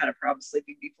 I'd never had a problem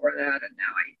sleeping before that. And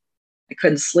now I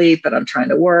couldn't sleep, but I'm trying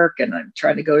to work and I'm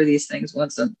trying to go to these things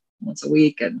once a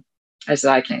week. And I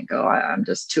said, I can't go. I'm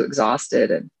just too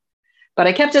exhausted. But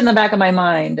I kept it in the back of my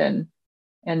mind.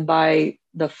 And by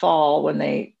the fall, when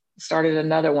they started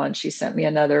another one, she sent me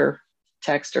another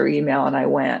text or email and I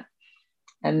went.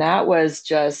 And that was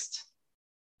just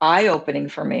eye-opening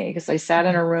for me because I sat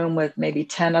in a room with maybe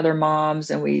 10 other moms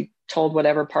and we told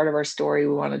whatever part of our story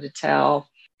we wanted to tell.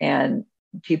 And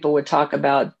people would talk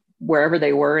about wherever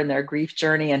they were in their grief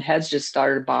journey and heads just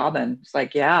started bobbing. It's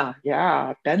like, yeah,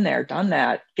 I've been there, done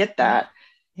that, get that.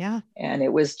 Yeah. And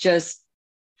it was just,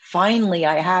 finally,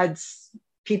 I had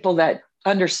people that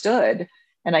understood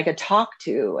and I could talk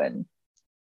to and,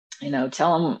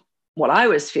 tell them what I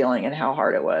was feeling and how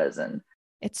hard it was. And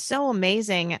it's so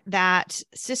amazing that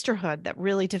sisterhood that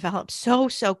really develops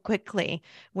so quickly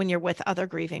when you're with other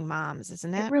grieving moms,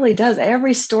 isn't it? It really does.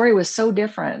 Every story was so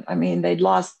different. I mean, they'd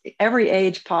lost every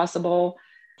age possible,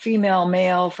 female,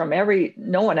 male,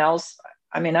 no one else.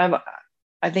 I mean,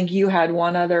 I think you had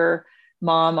one other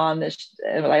mom on this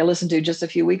I listened to just a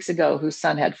few weeks ago whose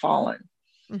son had fallen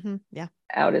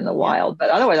out in the wild. But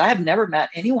otherwise, I have never met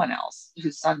anyone else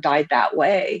whose son died that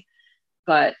way.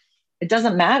 But it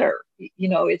doesn't matter.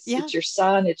 It's your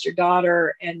son, it's your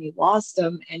daughter, and you lost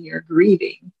them and you're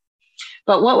grieving.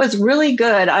 But what was really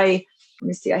good, let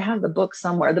me see, I have the book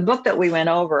somewhere. The book that we went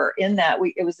over in that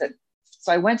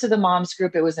so I went to the moms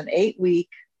group. It was an 8-week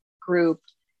group.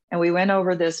 And we went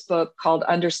over this book called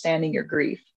Understanding Your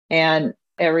Grief. And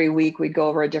every week we'd go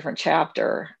over a different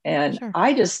chapter. And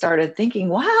I just started thinking,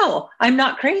 wow, I'm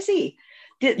not crazy.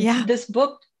 This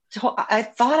book, I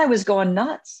thought I was going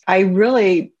nuts. I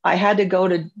had to go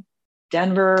to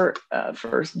Denver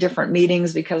for different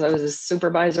meetings because I was a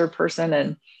supervisor person.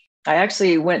 And I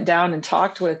actually went down and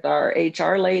talked with our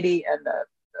HR lady and the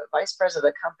vice president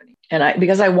of the company. And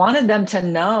because I wanted them to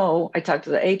know, I talked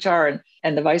to the HR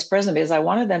and the vice president because I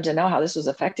wanted them to know how this was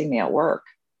affecting me at work.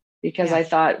 Because I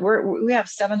thought we have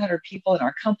 700 people in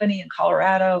our company in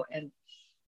Colorado. And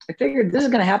I figured this is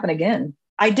going to happen again.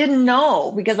 I didn't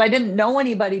know because I didn't know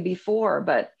anybody before,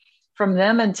 but from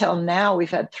them until now, we've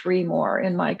had 3 more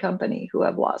in my company who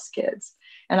have lost kids.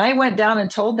 And I went down and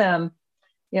told them,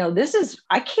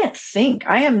 I can't think.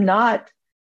 I am not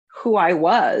who I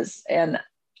was. And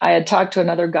I had talked to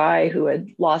another guy who had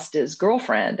lost his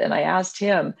girlfriend, and I asked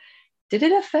him, did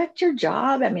it affect your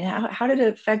job? I mean, how did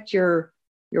it affect your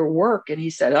work? And he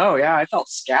said, oh yeah, I felt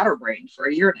scatterbrained for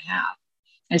a year and a half.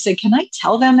 I said, can I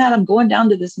tell them that I'm going down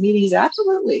to this meeting? He said,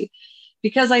 absolutely.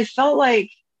 Because I told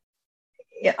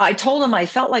him I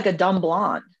felt like a dumb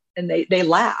blonde, and they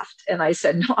laughed. And I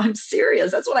said, no, I'm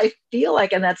serious. That's what I feel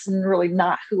like. And that's really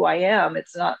not who I am.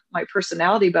 It's not my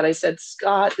personality. But I said,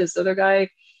 Scott, this other guy,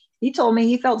 he told me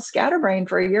he felt scatterbrained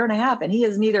for a year and a half, and he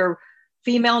is neither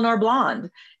female nor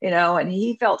blonde, and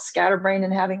he felt scatterbrained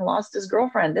and having lost his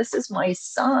girlfriend. This is my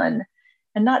son.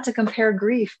 And not to compare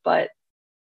grief, but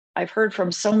I've heard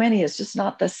from so many, it's just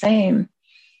not the same.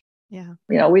 Yeah.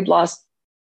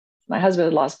 My husband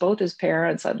had lost both his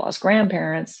parents. I'd lost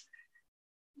grandparents,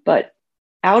 but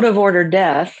out of order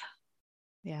death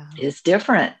is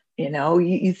different.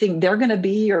 You think they're going to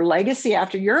be your legacy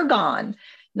after you're gone,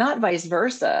 not vice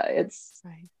versa.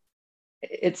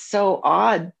 It's so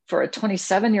odd for a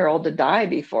 27-year-old to die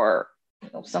before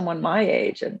someone my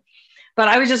age. But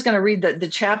I was just going to read the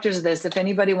chapters of this. If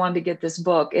anybody wanted to get this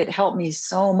book, it helped me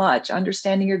so much.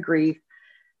 Understanding Your Grief.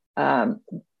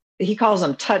 He calls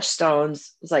them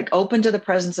touchstones. It's like open to the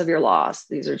presence of your loss.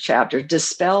 These are chapters.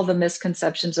 Dispel the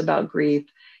misconceptions about grief.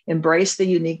 Embrace the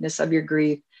uniqueness of your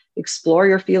grief. Explore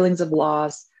your feelings of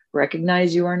loss.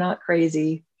 Recognize you are not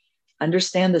crazy.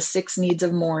 Understand the 6 needs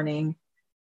of mourning.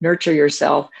 Nurture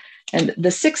yourself. And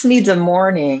the 6 needs of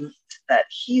mourning that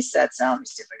he sets out, let me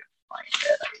see if I can find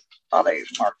it. I thought I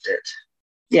marked it.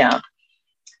 Yeah.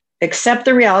 Accept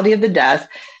the reality of the death,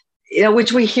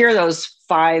 which we hear those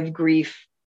 5 grief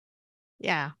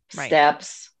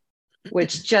steps,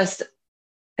 which just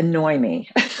annoy me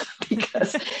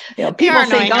because people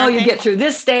think, you get through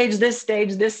this stage, this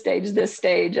stage, this stage, this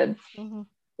stage, and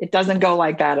it doesn't go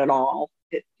like that at all.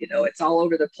 It's all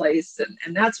over the place,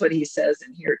 and that's what he says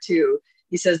in here too.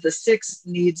 He says the 6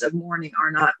 needs of mourning are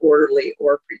not orderly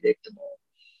or predictable.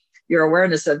 Your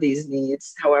awareness of these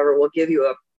needs, however, will give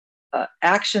you a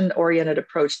action-oriented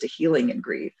approach to healing and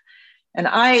grief. And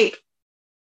I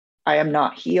am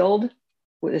not healed.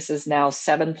 This is now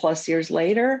 7+ years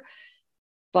later,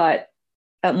 but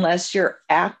unless you're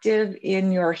active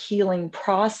in your healing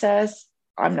process,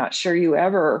 I'm not sure you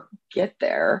ever get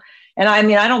there. And I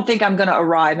mean, I don't think I'm going to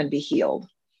arrive and be healed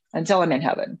until I'm in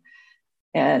heaven.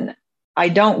 And I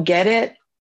don't get it.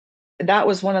 That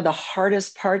was one of the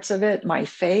hardest parts of it, my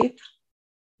faith.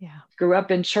 Yeah. Grew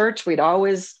up in church. We'd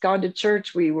always gone to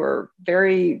church. We were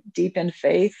very deep in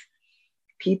faith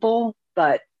people,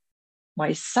 but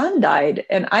my son died,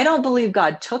 and I don't believe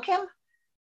God took him,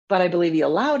 but I believe he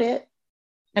allowed it.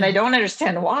 And I don't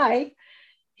understand why.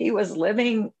 He was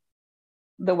living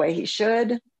the way he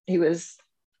should. He was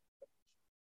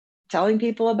telling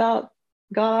people about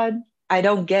God. I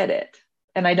don't get it.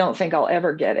 And I don't think I'll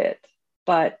ever get it.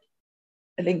 But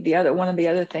I think one of the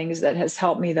other things that has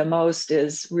helped me the most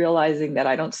is realizing that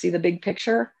I don't see the big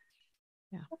picture.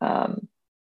 Yeah.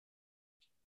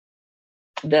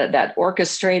 That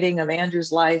orchestrating of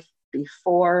Andrew's life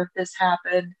before this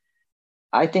happened,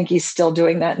 I think he's still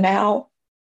doing that now.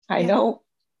 I know.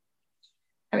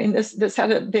 I mean, this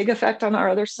had a big effect on our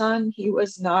other son. He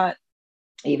was not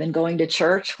even going to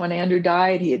church when Andrew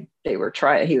died. He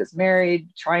was married,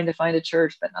 trying to find a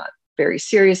church, but not very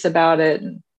serious about it.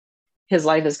 And his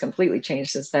life has completely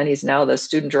changed since then. He's now the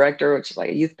student director, which is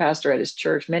like a youth pastor at his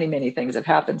church. Many, many things have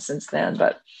happened since then,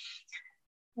 but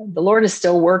the Lord is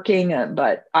still working,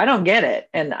 but I don't get it.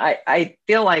 And I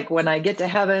feel like when I get to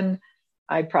heaven,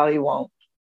 I probably won't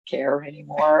care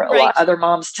anymore. Right. A lot other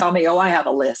moms tell me, I have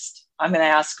a list. I'm going to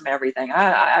ask them everything.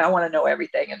 I want to know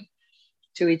everything, and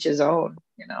to each his own,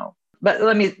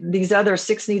 But these other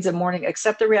 6 needs of mourning: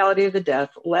 accept the reality of the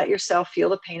death. Let yourself feel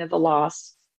the pain of the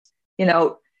loss.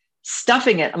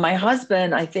 Stuffing it. My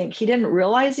husband, I think he didn't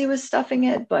realize he was stuffing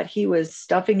it, but he was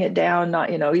stuffing it down.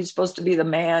 Not, he's supposed to be the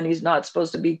man. He's not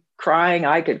supposed to be crying.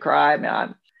 I could cry.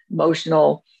 I'm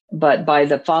emotional. But by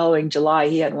the following July,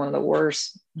 he had one of the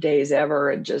worst days ever.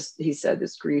 And he said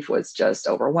this grief was just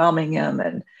overwhelming him,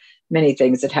 and many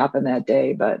things had happened that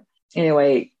day. But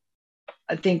anyway,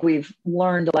 I think we've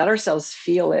learned to let ourselves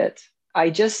feel it. I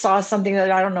just saw something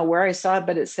that I don't know where I saw it,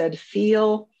 but it said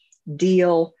feel,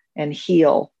 deal, and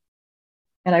heal.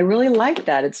 And I really like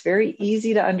that. It's very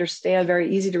easy to understand,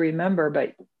 very easy to remember,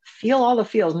 but feel all the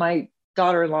feels. My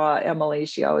daughter-in-law, Emily,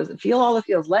 she always feel all the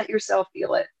feels, let yourself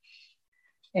feel it,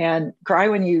 and cry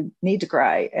when you need to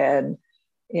cry, and,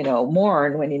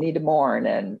 mourn when you need to mourn,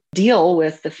 and deal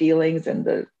with the feelings and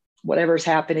the whatever's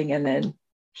happening, and then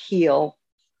heal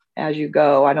as you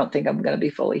go. I don't think I'm going to be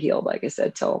fully healed, like I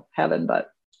said, till heaven,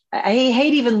 but I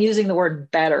hate even using the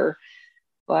word better,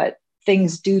 but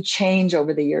things do change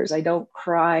over the years. I don't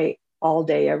cry all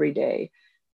day, every day,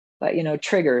 but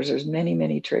triggers, there's many,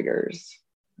 many triggers,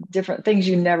 different things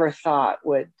you never thought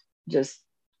would just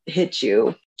hit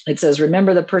you. It says,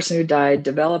 remember the person who died,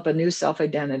 develop a new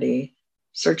self-identity,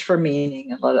 search for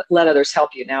meaning, and let others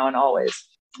help you now and always.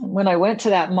 When I went to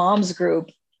that mom's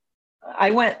group,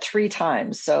 I went 3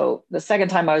 times. So the second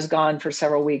time I was gone for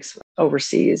several weeks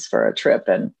overseas for a trip.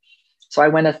 And so I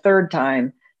went a third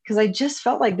time because I just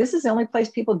felt like this is the only place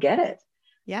people get it.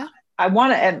 Yeah. I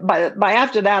want to, and by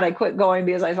after that, I quit going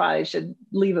because I thought I should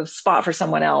leave a spot for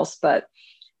someone else. But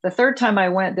the third time I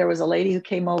went, there was a lady who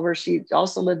came over. She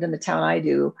also lived in the town I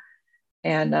do.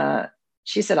 And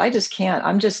she said, I just can't,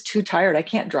 I'm just too tired. I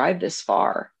can't drive this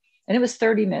far. And it was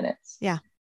 30 minutes. Yeah.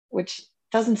 Which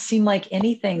doesn't seem like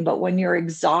anything, but when you're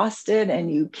exhausted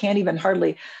and you can't even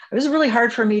hardly, it was really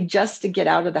hard for me just to get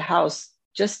out of the house,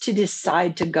 just to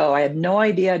decide to go. I had no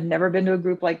idea. I'd never been to a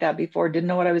group like that before. Didn't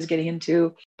know what I was getting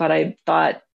into, but I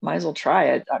thought might as well try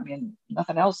it. I mean,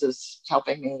 nothing else is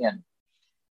helping me.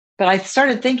 But I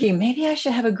started thinking maybe I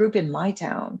should have a group in my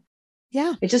town.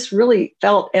 Yeah. It just really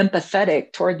felt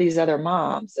empathetic toward these other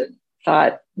moms and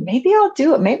thought, maybe I'll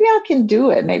do it. Maybe I can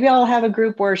do it. Maybe I'll have a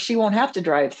group where she won't have to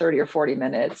drive 30 or 40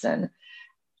 minutes. And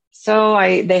so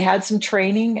they had some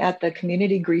training at the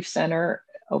community grief center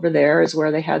over there is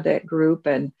where they had that group.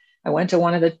 And I went to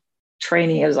one of the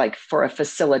training. It was like for a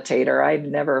facilitator. I'd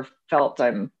never felt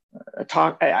I'm a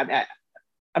talk.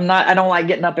 I'm not, I don't like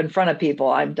getting up in front of people.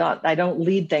 I don't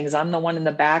lead things. I'm the one in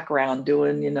the background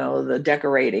doing, the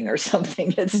decorating or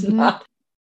something. It's not,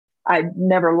 I've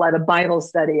never led a Bible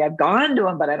study. I've gone to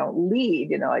them, but I don't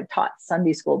lead. I taught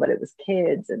Sunday school, but it was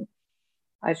kids. And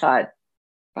I thought,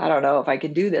 I don't know if I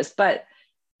could do this, but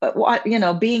what,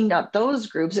 being up those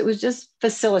groups, it was just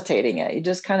facilitating it. You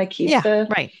just kind of keep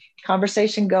the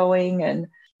conversation going. And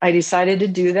I decided to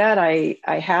do that. I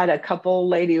had a couple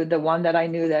the one that I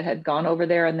knew that had gone over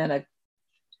there. And then I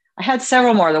had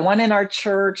several more. The one in our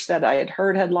church that I had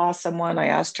heard had lost someone. I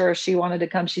asked her if she wanted to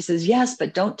come. She says, yes,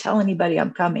 but don't tell anybody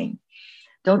I'm coming.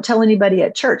 Don't tell anybody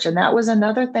at church. And that was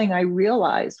another thing I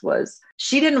realized was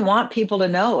she didn't want people to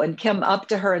know and come up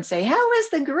to her and say, how was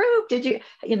the group? Did you,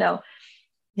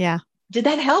 yeah. Did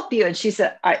that help you? And she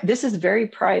said, this is very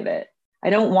private. I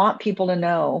don't want people to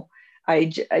know.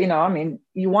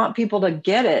 You want people to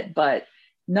get it, but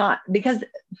not because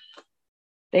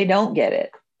they don't get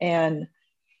it. And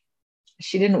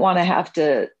she didn't want to have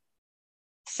to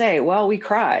say, well, we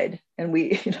cried and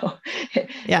we,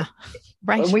 yeah,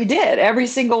 right. We did every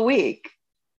single week.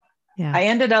 Yeah. I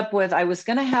ended up with, I was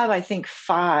going to have, I think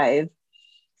 5.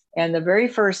 And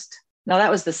that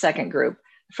was the second group.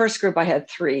 The first group, I had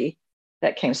 3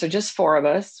 that came. So just 4 of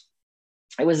us.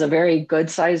 It was a very good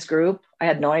sized group. I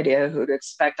had no idea who to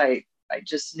expect. I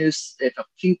just knew a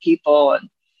few people.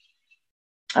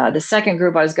 And the second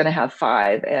group, I was going to have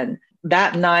 5. And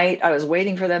that night I was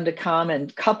waiting for them to come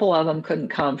and a couple of them couldn't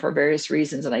come for various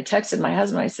reasons. And I texted my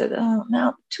husband. I said, oh,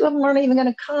 no, 2 of them aren't even going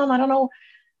to come. I don't know.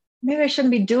 Maybe I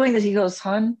shouldn't be doing this. He goes,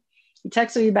 hon, he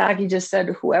texted me back. He just said,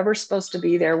 whoever's supposed to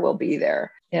be there will be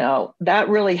there. That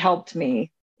really helped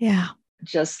me. Yeah.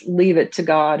 Just leave it to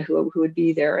God who would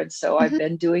be there. And so I've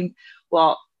been doing,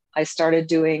 I started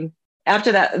doing,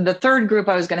 after that, the third group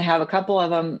I was going to have, a couple of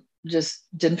them just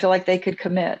didn't feel like they could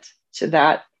commit to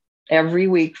that every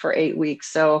week for 8 weeks.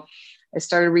 So I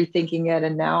started rethinking it.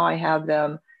 And now I have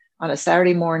them on a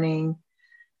Saturday morning.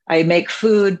 I make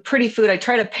pretty food. I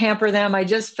try to pamper them. I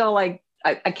just felt like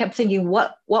I kept thinking,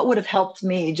 what would have helped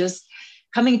me just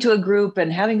coming to a group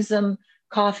and having some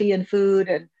coffee and food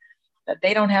and that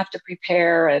they don't have to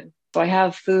prepare. And so I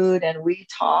have food and we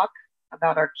talk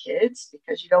about our kids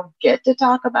because you don't get to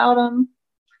talk about them.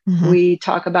 Mm-hmm. We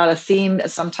talk about a theme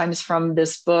sometimes from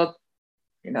this book,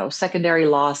 secondary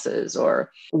losses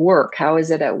or work. How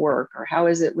is it at work? Or how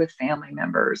is it with family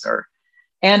members?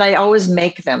 And I always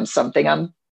make them something.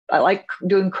 I like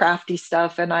doing crafty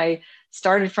stuff. And I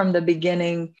started from the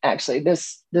beginning. Actually,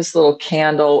 this little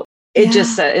candle,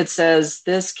 it says,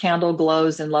 this candle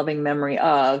glows in loving memory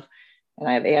of. And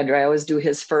I have Andrew, I always do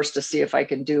his first to see if I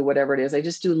can do whatever it is. I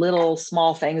just do little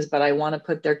small things, but I want to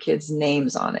put their kids'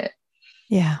 names on it.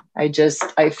 Yeah. I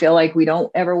feel like we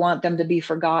don't ever want them to be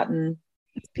forgotten.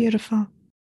 It's beautiful.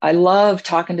 I love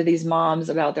talking to these moms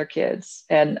about their kids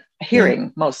and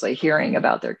mostly hearing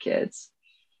about their kids.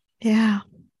 Yeah.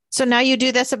 So now you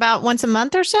do this about once a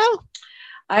month or so?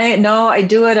 I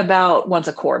do it about once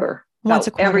a quarter. Once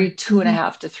a quarter. Every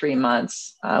 2.5 to 3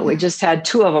 months. We just had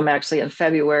 2 of them actually in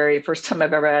February. First time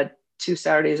I've ever had 2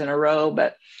 Saturdays in a row,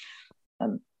 but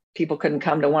People couldn't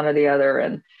come to one or the other.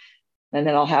 And then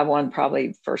I'll have one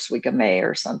probably first week of May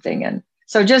or something. And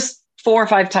so just 4 or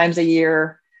 5 times a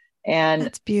year. And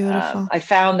that's beautiful. I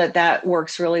found that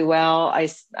works really well.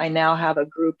 I now have a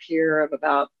group here of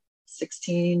about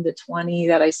 16 to 20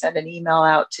 that I send an email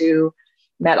out to.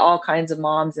 Met all kinds of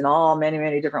moms in many,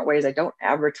 many different ways. I don't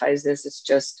advertise this. It's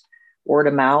just word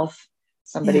of mouth.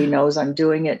 Somebody knows I'm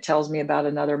doing it, tells me about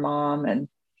another mom. And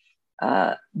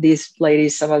these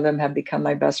ladies, some of them have become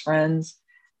my best friends.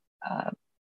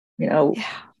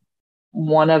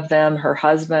 One of them, her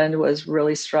husband was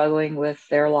really struggling with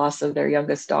their loss of their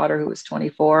youngest daughter, who was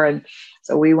 24. And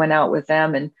so we went out with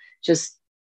them, and just,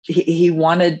 he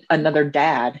wanted another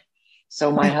dad.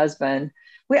 So my husband,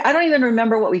 I don't even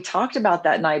remember what we talked about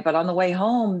that night, but on the way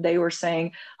home, they were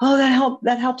saying, oh,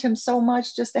 that helped him so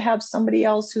much just to have somebody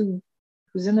else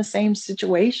who's in the same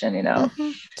situation,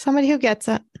 Somebody who gets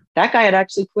it. That guy had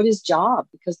actually quit his job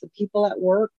because the people at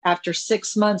work after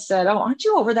 6 months said, oh, aren't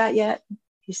you over that yet?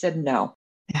 He said, no.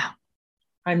 Yeah.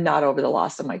 I'm not over the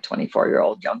loss of my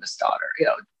 24-year-old youngest daughter.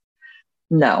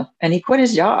 No. And he quit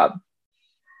his job.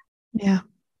 Yeah.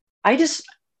 I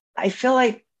feel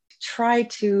like try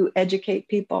to educate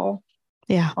people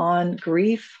on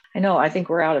grief. I think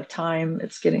we're out of time.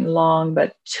 It's getting long,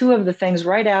 but 2 of the things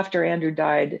right after Andrew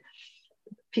died,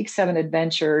 Peak 7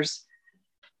 Adventures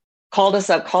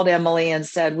called Emily and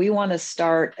said, we want to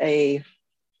start a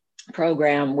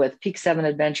program with Peak 7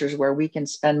 Adventures where we can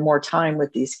spend more time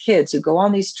with these kids who go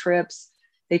on these trips.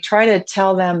 They try to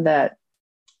tell them that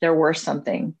they're worth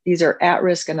something. These are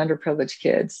at-risk and underprivileged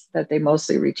kids that they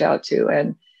mostly reach out to.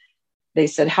 And they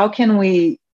said, how can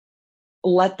we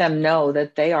let them know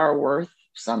that they are worth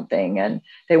something? And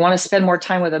they want to spend more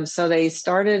time with them. So they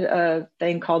started a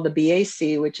thing called the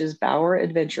BAC, which is Bauer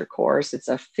Adventure Course. It's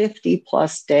a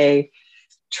 50+ day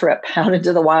trip out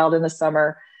into the wild in the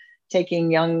summer,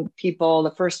 taking young people.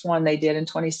 The first one they did in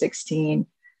 2016,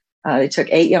 they took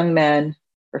 8 young men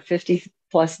for 50+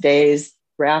 days,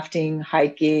 rafting,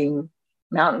 hiking,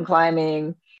 mountain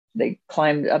climbing. They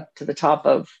climbed up to the top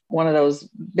of one of those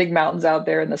big mountains out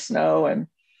there in the snow, and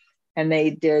they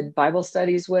did Bible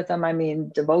studies with them.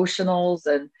 Devotionals,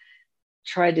 and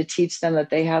tried to teach them that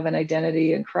they have an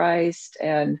identity in Christ.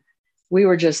 And we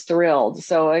were just thrilled.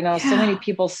 So so many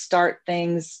people start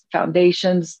things,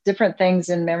 foundations, different things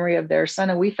in memory of their son.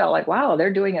 And we felt like, wow,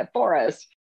 they're doing it for us.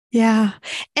 Yeah.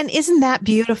 And isn't that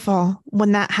beautiful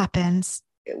when that happens?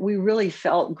 We really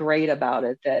felt great about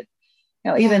it, that,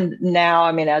 even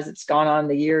now, as it's gone on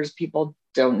the years, people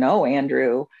don't know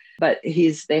Andrew, but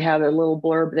they have a little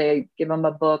blurb. They give him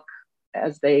a book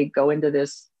as they go into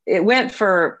this. It went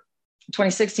for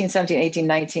 2016, 17, 18,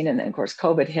 19. And then of course,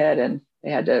 COVID hit and they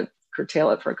had to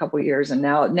curtail it for a couple of years. And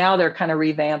now they're kind of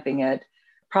revamping it,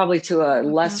 probably to a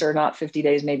lesser, not 50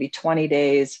 days, maybe 20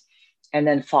 days, and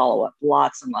then follow-up,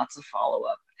 lots and lots of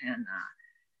follow-up. And,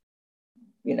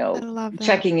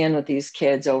 checking in with these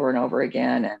kids over and over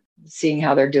again and seeing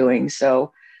how they're doing.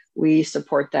 So we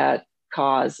support that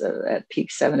cause at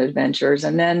Peak 7 Adventures.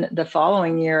 And then the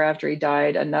following year after he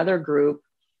died, another group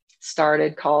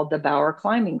started called the Bauer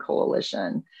Climbing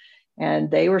Coalition.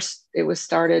 And it was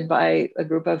started by a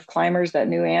group of climbers that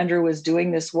knew Andrew was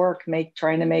doing this work,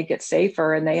 trying to make it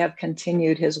safer. And they have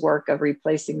continued his work of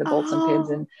replacing the bolts and pins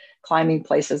in climbing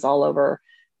places all over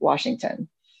Washington.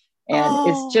 And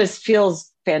it just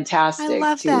feels fantastic. I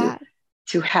love that.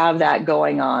 To have that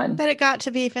going on. That it got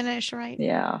to be finished, right?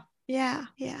 Yeah. Yeah.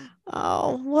 Yeah.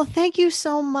 Oh, well, thank you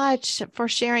so much for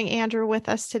sharing Andrew with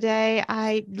us today.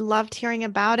 I loved hearing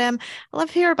about him. I love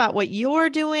to hear about what you're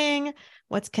doing,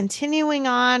 what's continuing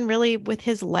on really with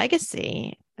his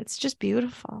legacy. It's just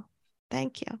beautiful.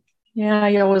 Thank you. Yeah.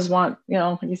 You always want,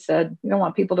 you said, you don't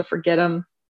want people to forget him.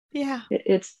 Yeah.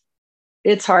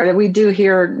 It's hard. We do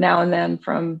hear now and then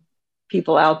from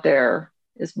people out there.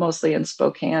 Is mostly in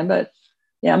Spokane, but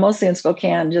mostly in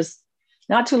Spokane. Just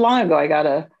not too long ago, I got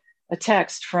a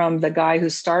text from the guy who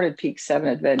started Peak 7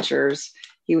 Adventures.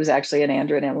 He was actually at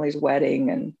Andrew and Emily's wedding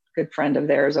and good friend of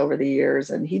theirs over the years.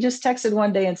 And he just texted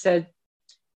one day and said,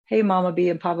 hey, Mama B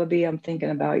and Papa B, I'm thinking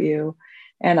about you.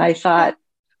 And I thought,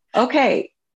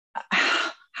 okay,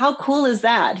 how cool is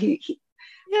that?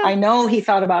 I know he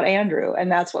thought about Andrew,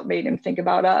 and that's what made him think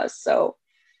about us. So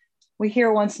we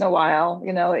hear once in a while,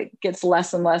 it gets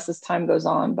less and less as time goes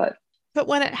on, but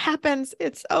when it happens,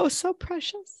 it's so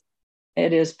precious.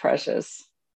 It is precious.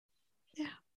 Yeah.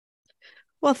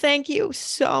 Well, thank you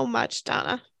so much,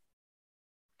 Donna.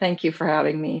 Thank you for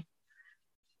having me.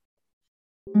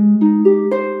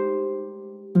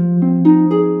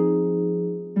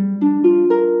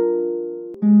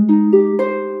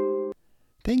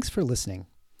 Thanks for listening.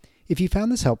 If you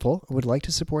found this helpful and would like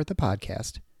to support the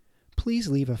podcast, please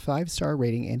leave a 5-star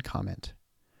rating and comment.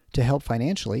 To help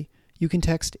financially, you can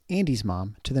text Andy's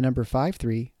Mom to the number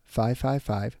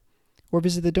 53555 or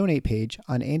visit the donate page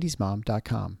on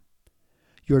andysmom.com.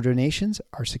 Your donations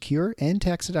are secure and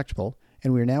tax deductible,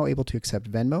 and we are now able to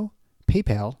accept Venmo,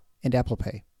 PayPal, and Apple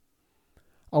Pay.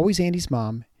 Always Andy's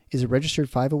Mom is a registered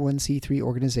 501c3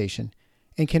 organization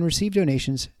and can receive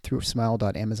donations through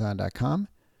smile.amazon.com,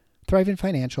 Thrivent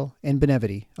Financial, and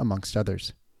Benevity, amongst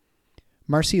others.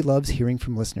 Marcy loves hearing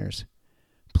from listeners.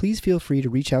 Please feel free to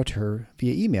reach out to her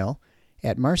via email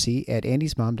at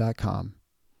marcy@andysmom.com.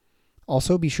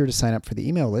 Also, be sure to sign up for the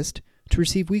email list to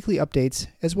receive weekly updates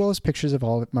as well as pictures of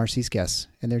all of Marcy's guests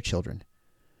and their children.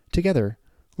 Together,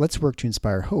 let's work to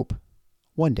inspire hope,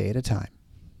 one day at a time.